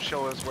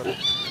show us what it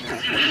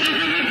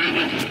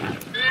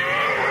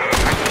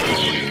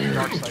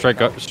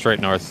is? Straight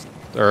north.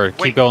 Or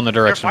Wait, keep going the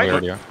direction we they're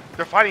already are.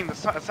 They're fighting the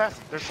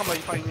assassin. There's somebody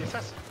fighting the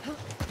assassin.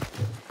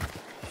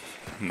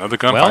 Another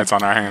gunfight's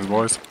on our hands,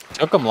 boys.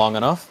 Took them long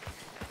enough.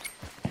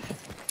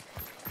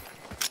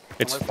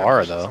 It's Unless they're far,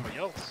 pushing though. somebody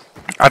else.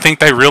 I think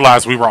they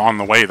realized we were on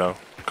the way, though.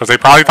 Because they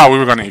probably thought we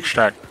were going to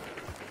extract.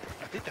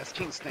 I think that's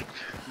King Snake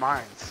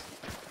Mines.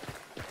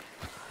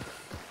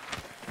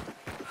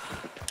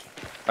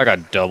 I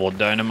got double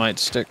dynamite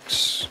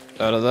sticks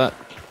out of that.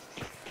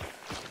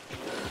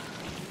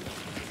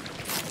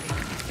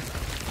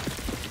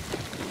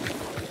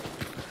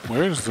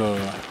 Where's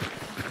the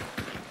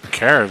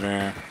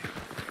caravan?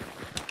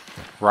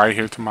 Right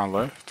here to my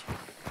left?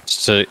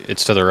 It's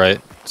to the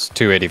right. It's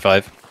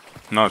 285.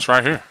 No, it's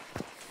right here.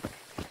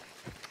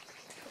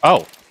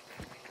 Oh.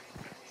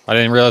 I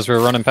didn't realize we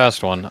were running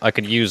past one. I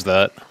could use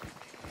that.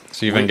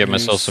 See if I can get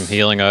myself some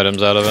healing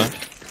items out of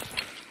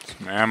it.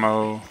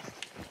 Ammo.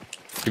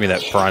 Give me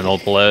that primal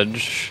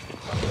pledge.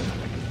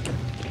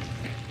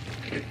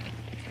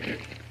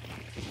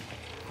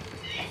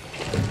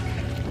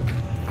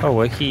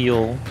 Oh, a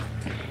heal.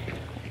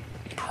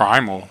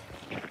 Primal.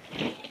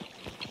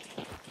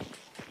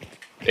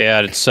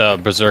 Yeah, it's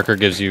Berserker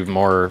gives you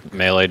more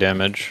melee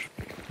damage,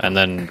 and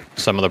then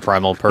some of the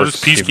primal What does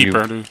perks give you.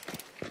 Peacekeeper do?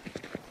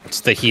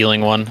 It's the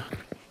healing one.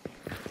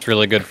 It's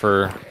really good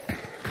for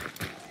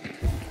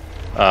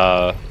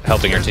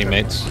helping your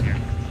teammates.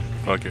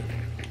 Fuck it.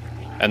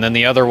 And then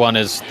the other one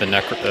is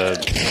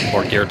the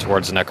more geared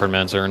towards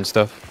Necromancer and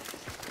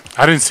stuff.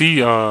 I didn't see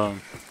the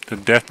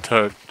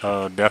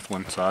death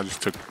one, so I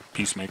just took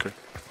Peacemaker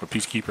or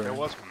Peacekeeper. There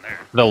was one there.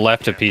 The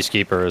left of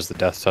Peacekeeper is the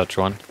Death Touch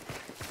one.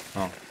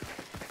 Oh.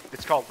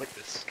 It's called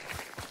Witness.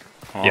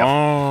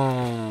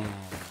 Oh.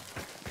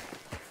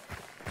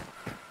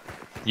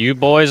 You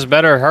boys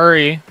better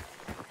hurry.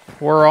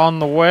 We're on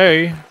the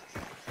way.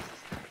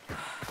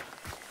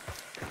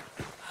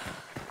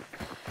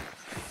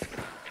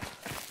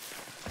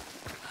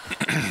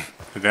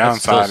 The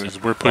downside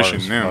is we're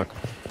pushing them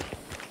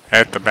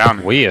at the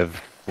boundary.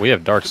 We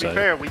have dark To be side.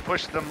 fair, we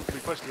pushed them. We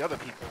pushed the other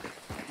people.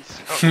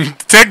 So,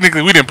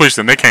 Technically, we didn't push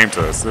them. They came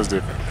to us. That's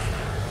different.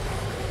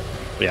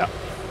 Yeah,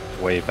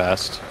 way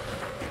past.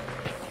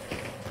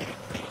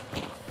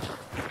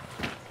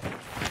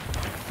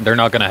 They're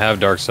not gonna have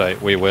dark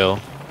sight. We will.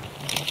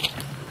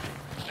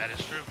 that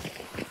is true.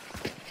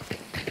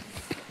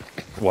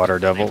 Water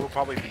They Devil. will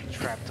probably be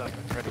trapped up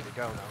and ready to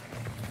go now.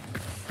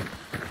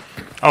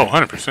 Oh,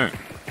 100%.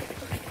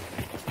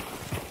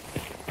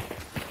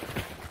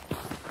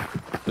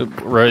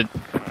 Right.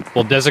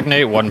 We'll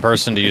designate one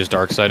person to use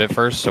dark sight at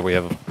first, so we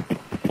have a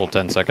full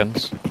 10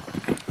 seconds.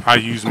 I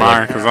use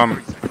mine because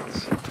I'm.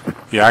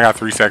 Yeah, I got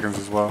 3 seconds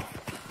as well.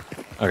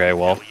 Okay,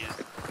 well,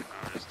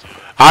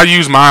 I'll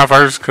use mine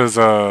first because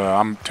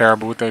I'm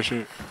terrible with that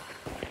shit.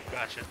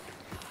 Gotcha.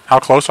 How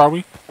close are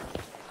we?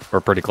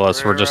 we're pretty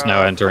close. We're just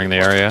now entering the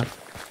area.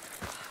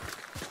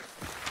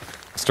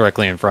 It's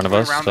directly in front of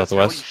us, Around this hill,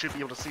 you southwest. should be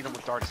able to see them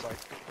with dark sight.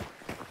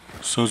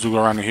 As soon as we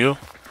go around the hill.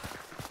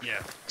 Yeah.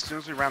 As soon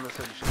as we round this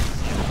hill, you should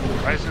see them.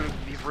 Right as soon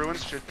these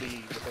ruins should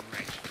be within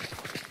range.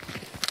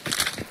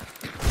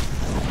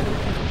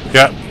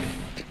 Yep,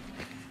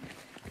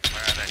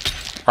 Where are they?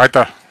 right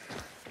there.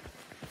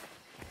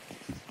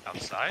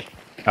 Outside?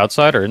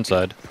 Outside or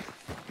inside?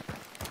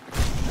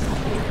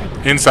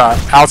 Inside,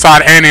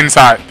 outside, and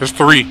inside. There's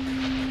 3. Gotcha.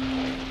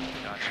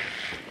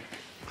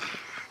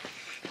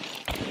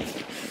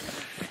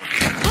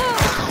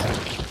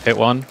 Hit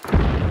one.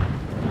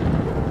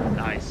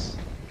 Nice.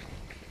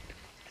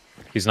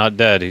 He's not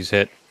dead. He's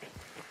hit.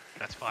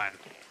 That's fine.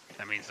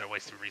 That means they're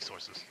wasting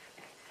resources.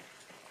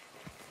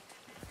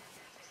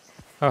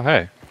 Oh,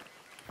 hey.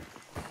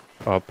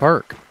 A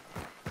perk.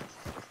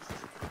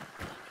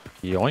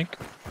 Yoink.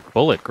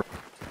 Bullet.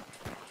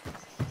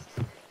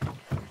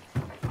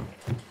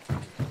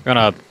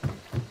 Gonna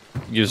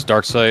use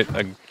dark sight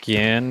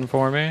again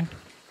for me.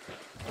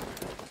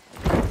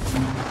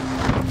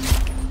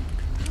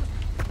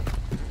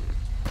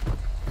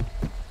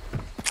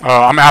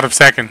 I'm out of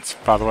seconds,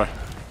 by the way.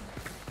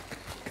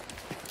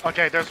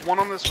 Okay, there's one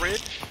on this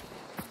ridge,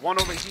 one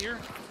over here,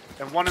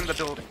 and one in the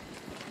building.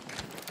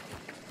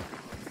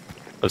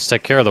 Let's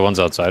take care of the ones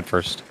outside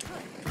first.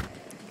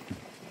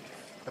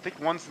 I think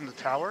one's in the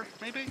tower,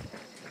 maybe?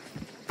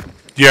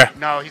 Yeah.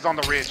 No, he's on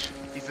the ridge.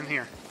 He's in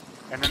here.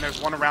 And then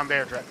there's one around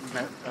there,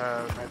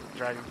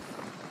 Dragon.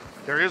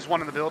 There is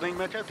one in the building,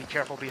 Mecha. Be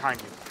careful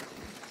behind you.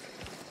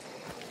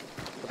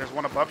 But there's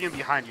one above you and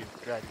behind you,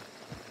 Dragon.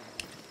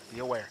 Be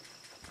aware.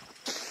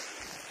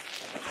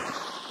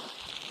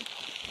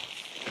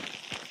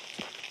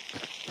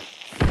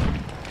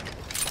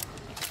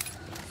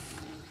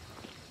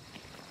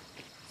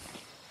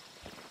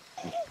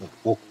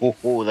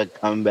 Oh, the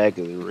comeback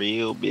is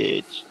real,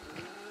 bitch.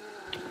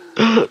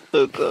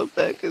 The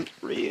comeback is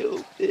real,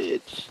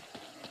 bitch.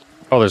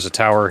 Oh, there's a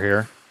tower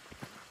here.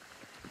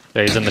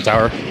 Yeah, he's in the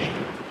tower.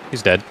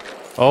 He's dead.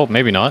 Oh,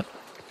 maybe not.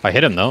 I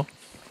hit him, though.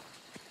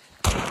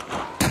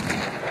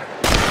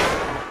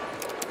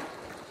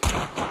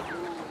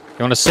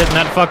 You want to sit in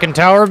that fucking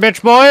tower,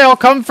 bitch boy? I'll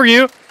come for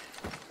you.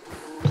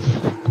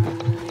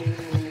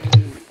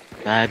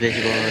 Bye,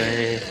 bitch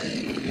boy.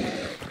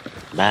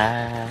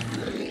 Bye.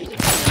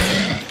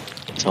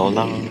 So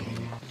long.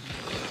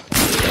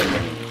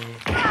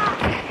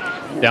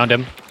 Downed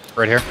him.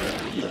 Right here.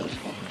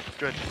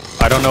 Good.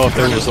 I don't know if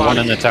there was the one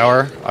in the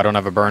tower. I don't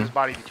have a His burn.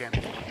 body you can't.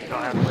 You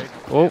don't have to wait.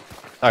 Oh,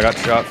 I got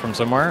shot from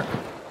somewhere.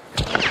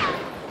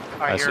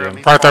 I see hear him.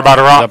 He's Right there by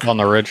the He's rock. up on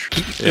the ridge.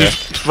 Yeah.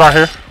 He's right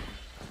here.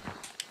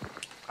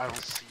 I don't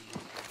see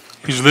him.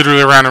 He's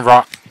literally around the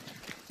rock.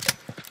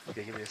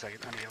 Okay, give me a second.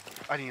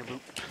 I need a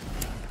loot.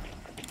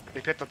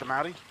 They picked up the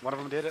Mountie. One of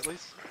them did, at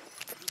least.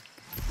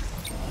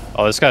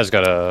 Oh, this guy's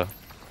got a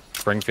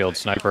Springfield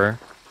sniper.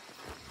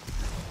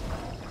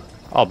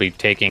 I'll be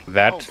taking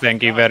that. Oh,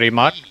 Thank you God, very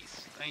much.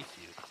 please. Thank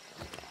you.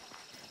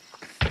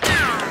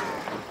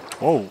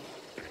 Whoa.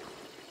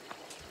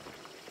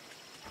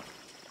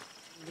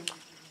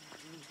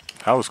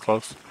 That was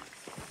close.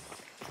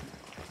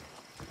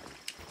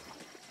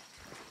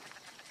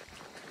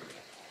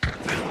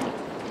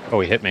 Oh,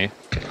 he hit me.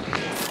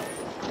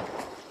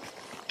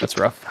 That's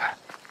rough.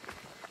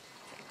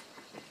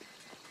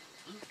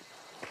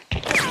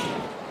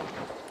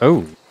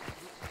 Oh.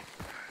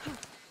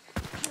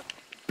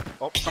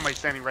 Oh, somebody's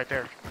standing right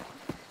there.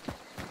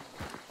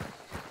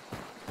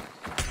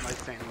 Somebody's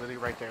standing literally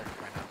right there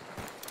right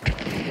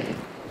now.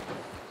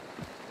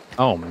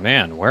 Oh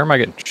man, where am I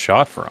getting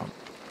shot from?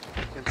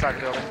 Inside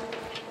the building.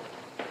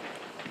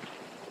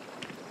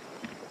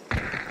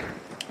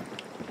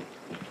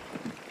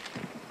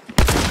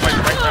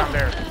 Right down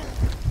there.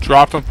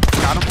 Dropped him.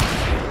 Got him.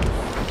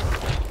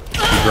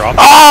 Drop.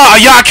 Ah,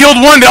 yeah, I killed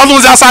one. The other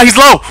one's outside. He's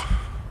low.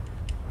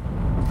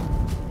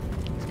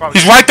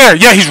 He's right there.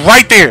 Yeah, he's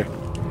right there.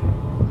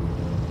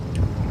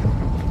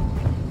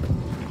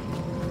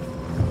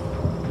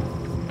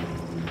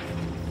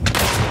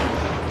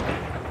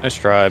 Nice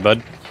try,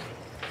 bud.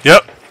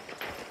 Yep.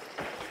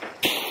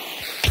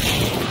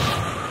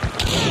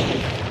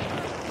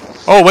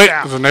 Oh, wait.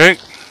 There's a nade.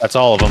 That's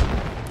all of them.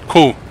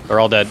 Cool. They're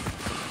all dead.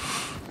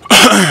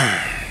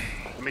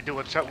 Let me do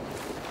a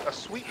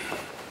sweep.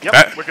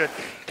 Yep, we're good.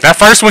 That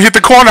first one hit the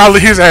corner. I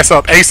lit his ass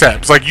up ASAP.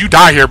 It's like, you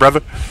die here,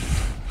 brother.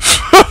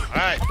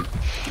 Alright.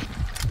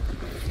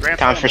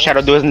 Time for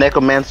Shadow to do his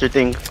necromancer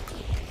thing.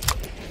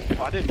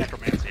 Oh, I didn't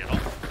necromancy at all.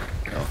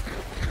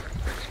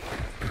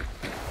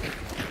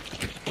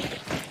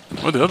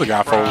 Where'd the other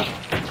guy fold?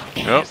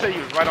 You Yep. say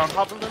you was right on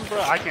top of them,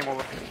 bro? I came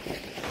over.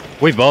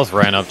 We both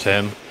ran up to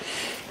him.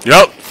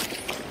 Yep.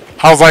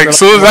 I was like, as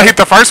soon as I hit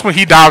the first one,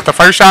 he died with the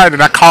first shot, and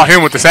then I caught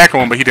him with the second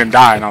one, but he didn't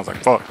die, and I was like,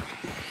 fuck.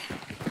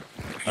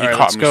 He Alright,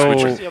 caught let's me go.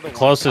 switching.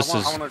 Closest I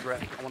is. want to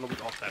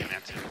loot off that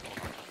man too.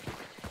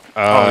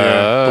 Oh,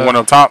 yeah. The one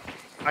up top.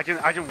 I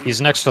can. He's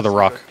next to the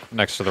rock.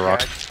 Next to the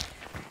rock.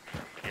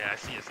 Yeah, I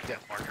see his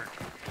death marker.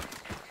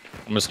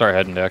 I'm gonna start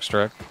heading to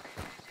extract.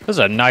 This is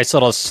a nice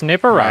little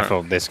sniper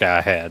rifle this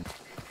guy had.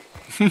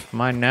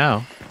 Mine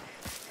now.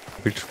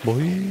 Bitch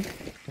boy.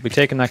 I'll be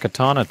taking that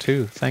katana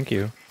too. Thank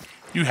you.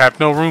 You have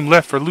no room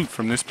left for loot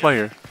from this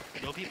player.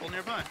 No people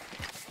nearby.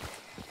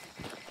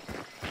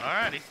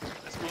 Alrighty,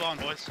 let's move on,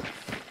 boys.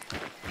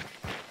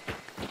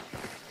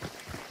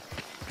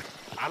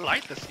 I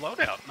like the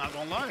slowdown, not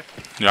gonna lie.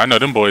 Yeah, I know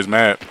them boys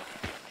mad.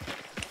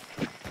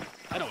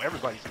 I know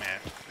everybody's mad.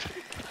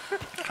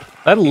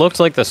 That looked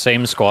like the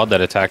same squad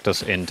that attacked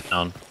us in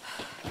town.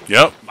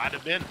 Yep. Might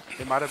have been.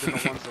 They might have been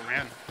the ones that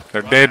ran.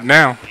 They're dead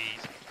now.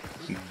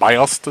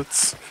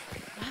 Bastards.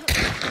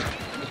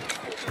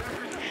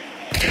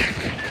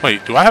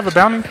 Wait, do I have a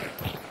bounty?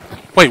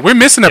 Wait, we're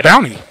missing a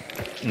bounty.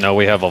 No,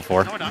 we have all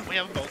four. No, we're not. We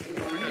have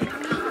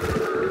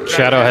both.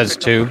 Shadow has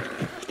 2.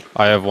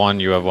 I have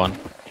 1. You have 1.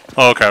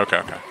 Oh, okay.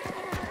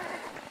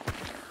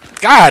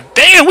 God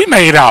damn, we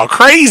made out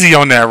crazy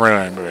on that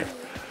run, bro.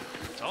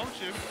 Told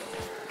you.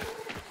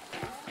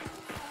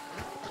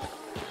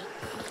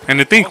 And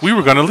to think we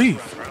were gonna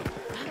leave.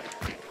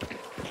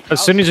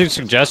 As soon as you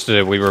suggested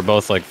it, we were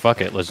both like,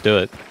 fuck it, let's do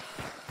it.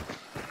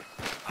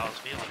 I was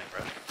feeling it,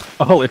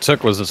 bro. All it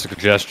took was a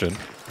suggestion.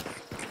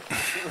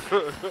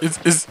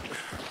 It's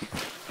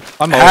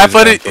I'm half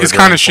always of it down for a is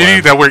kind of grand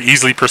shitty slam. that we're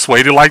easily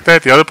persuaded like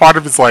that. The other part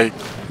of it's like,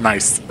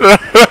 nice.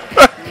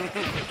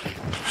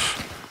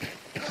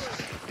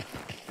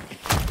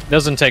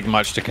 Doesn't take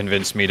much to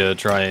convince me to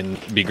try and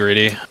be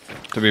greedy,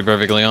 to be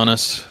perfectly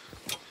honest.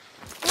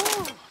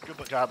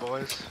 Good job,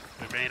 boys.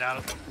 We made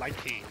out like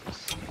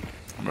kings.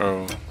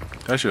 Bro,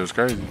 that shit was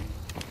crazy.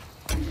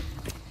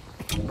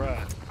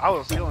 Bruh, I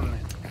was feeling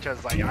it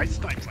because like I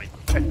sniped like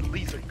at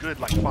least a good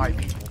like 5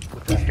 people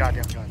with this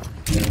goddamn gun.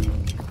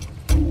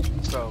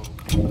 So,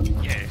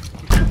 yeah.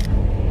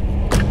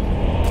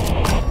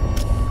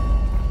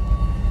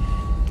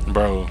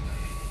 Bro.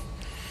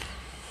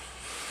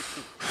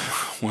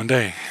 One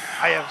day.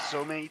 I have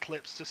so many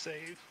clips to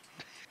save.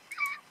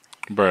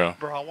 Bro.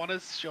 Bro, I want to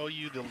show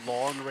you the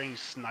long-range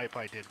snipe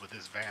I did with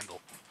this Vandal.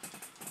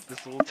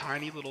 This little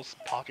tiny little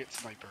pocket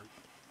sniper.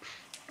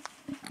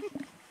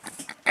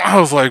 I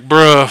was like,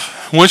 bruh.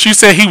 Once you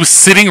said he was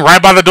sitting right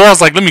by the door, I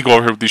was like, let me go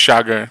over here with this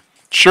shotgun.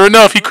 Sure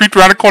enough, he creeped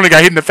around the corner and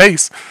got hit in the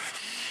face.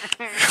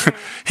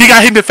 He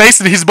got hit in the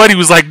face and his buddy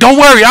was like, don't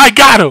worry, I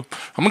got him.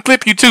 I'm gonna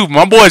clip you too.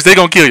 My boys, they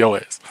gonna kill your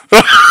ass.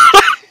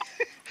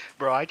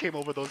 Bro, I came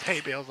over those hay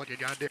bales like a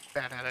goddamn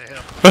bat out of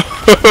hell.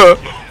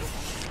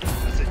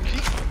 I said,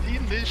 keep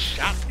in this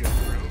shotgun,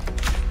 bro.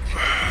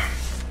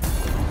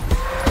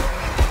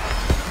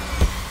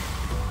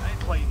 I ain't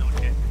playing no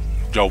damn.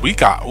 Yo, we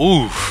got,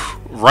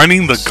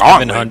 running the 7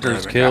 gauntlet.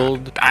 hunters brother.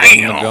 killed. Damn.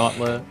 Running the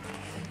gauntlet.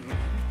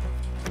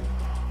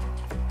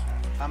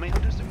 How many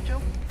hunters did we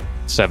kill?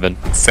 7.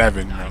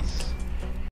 7, bro. Nice.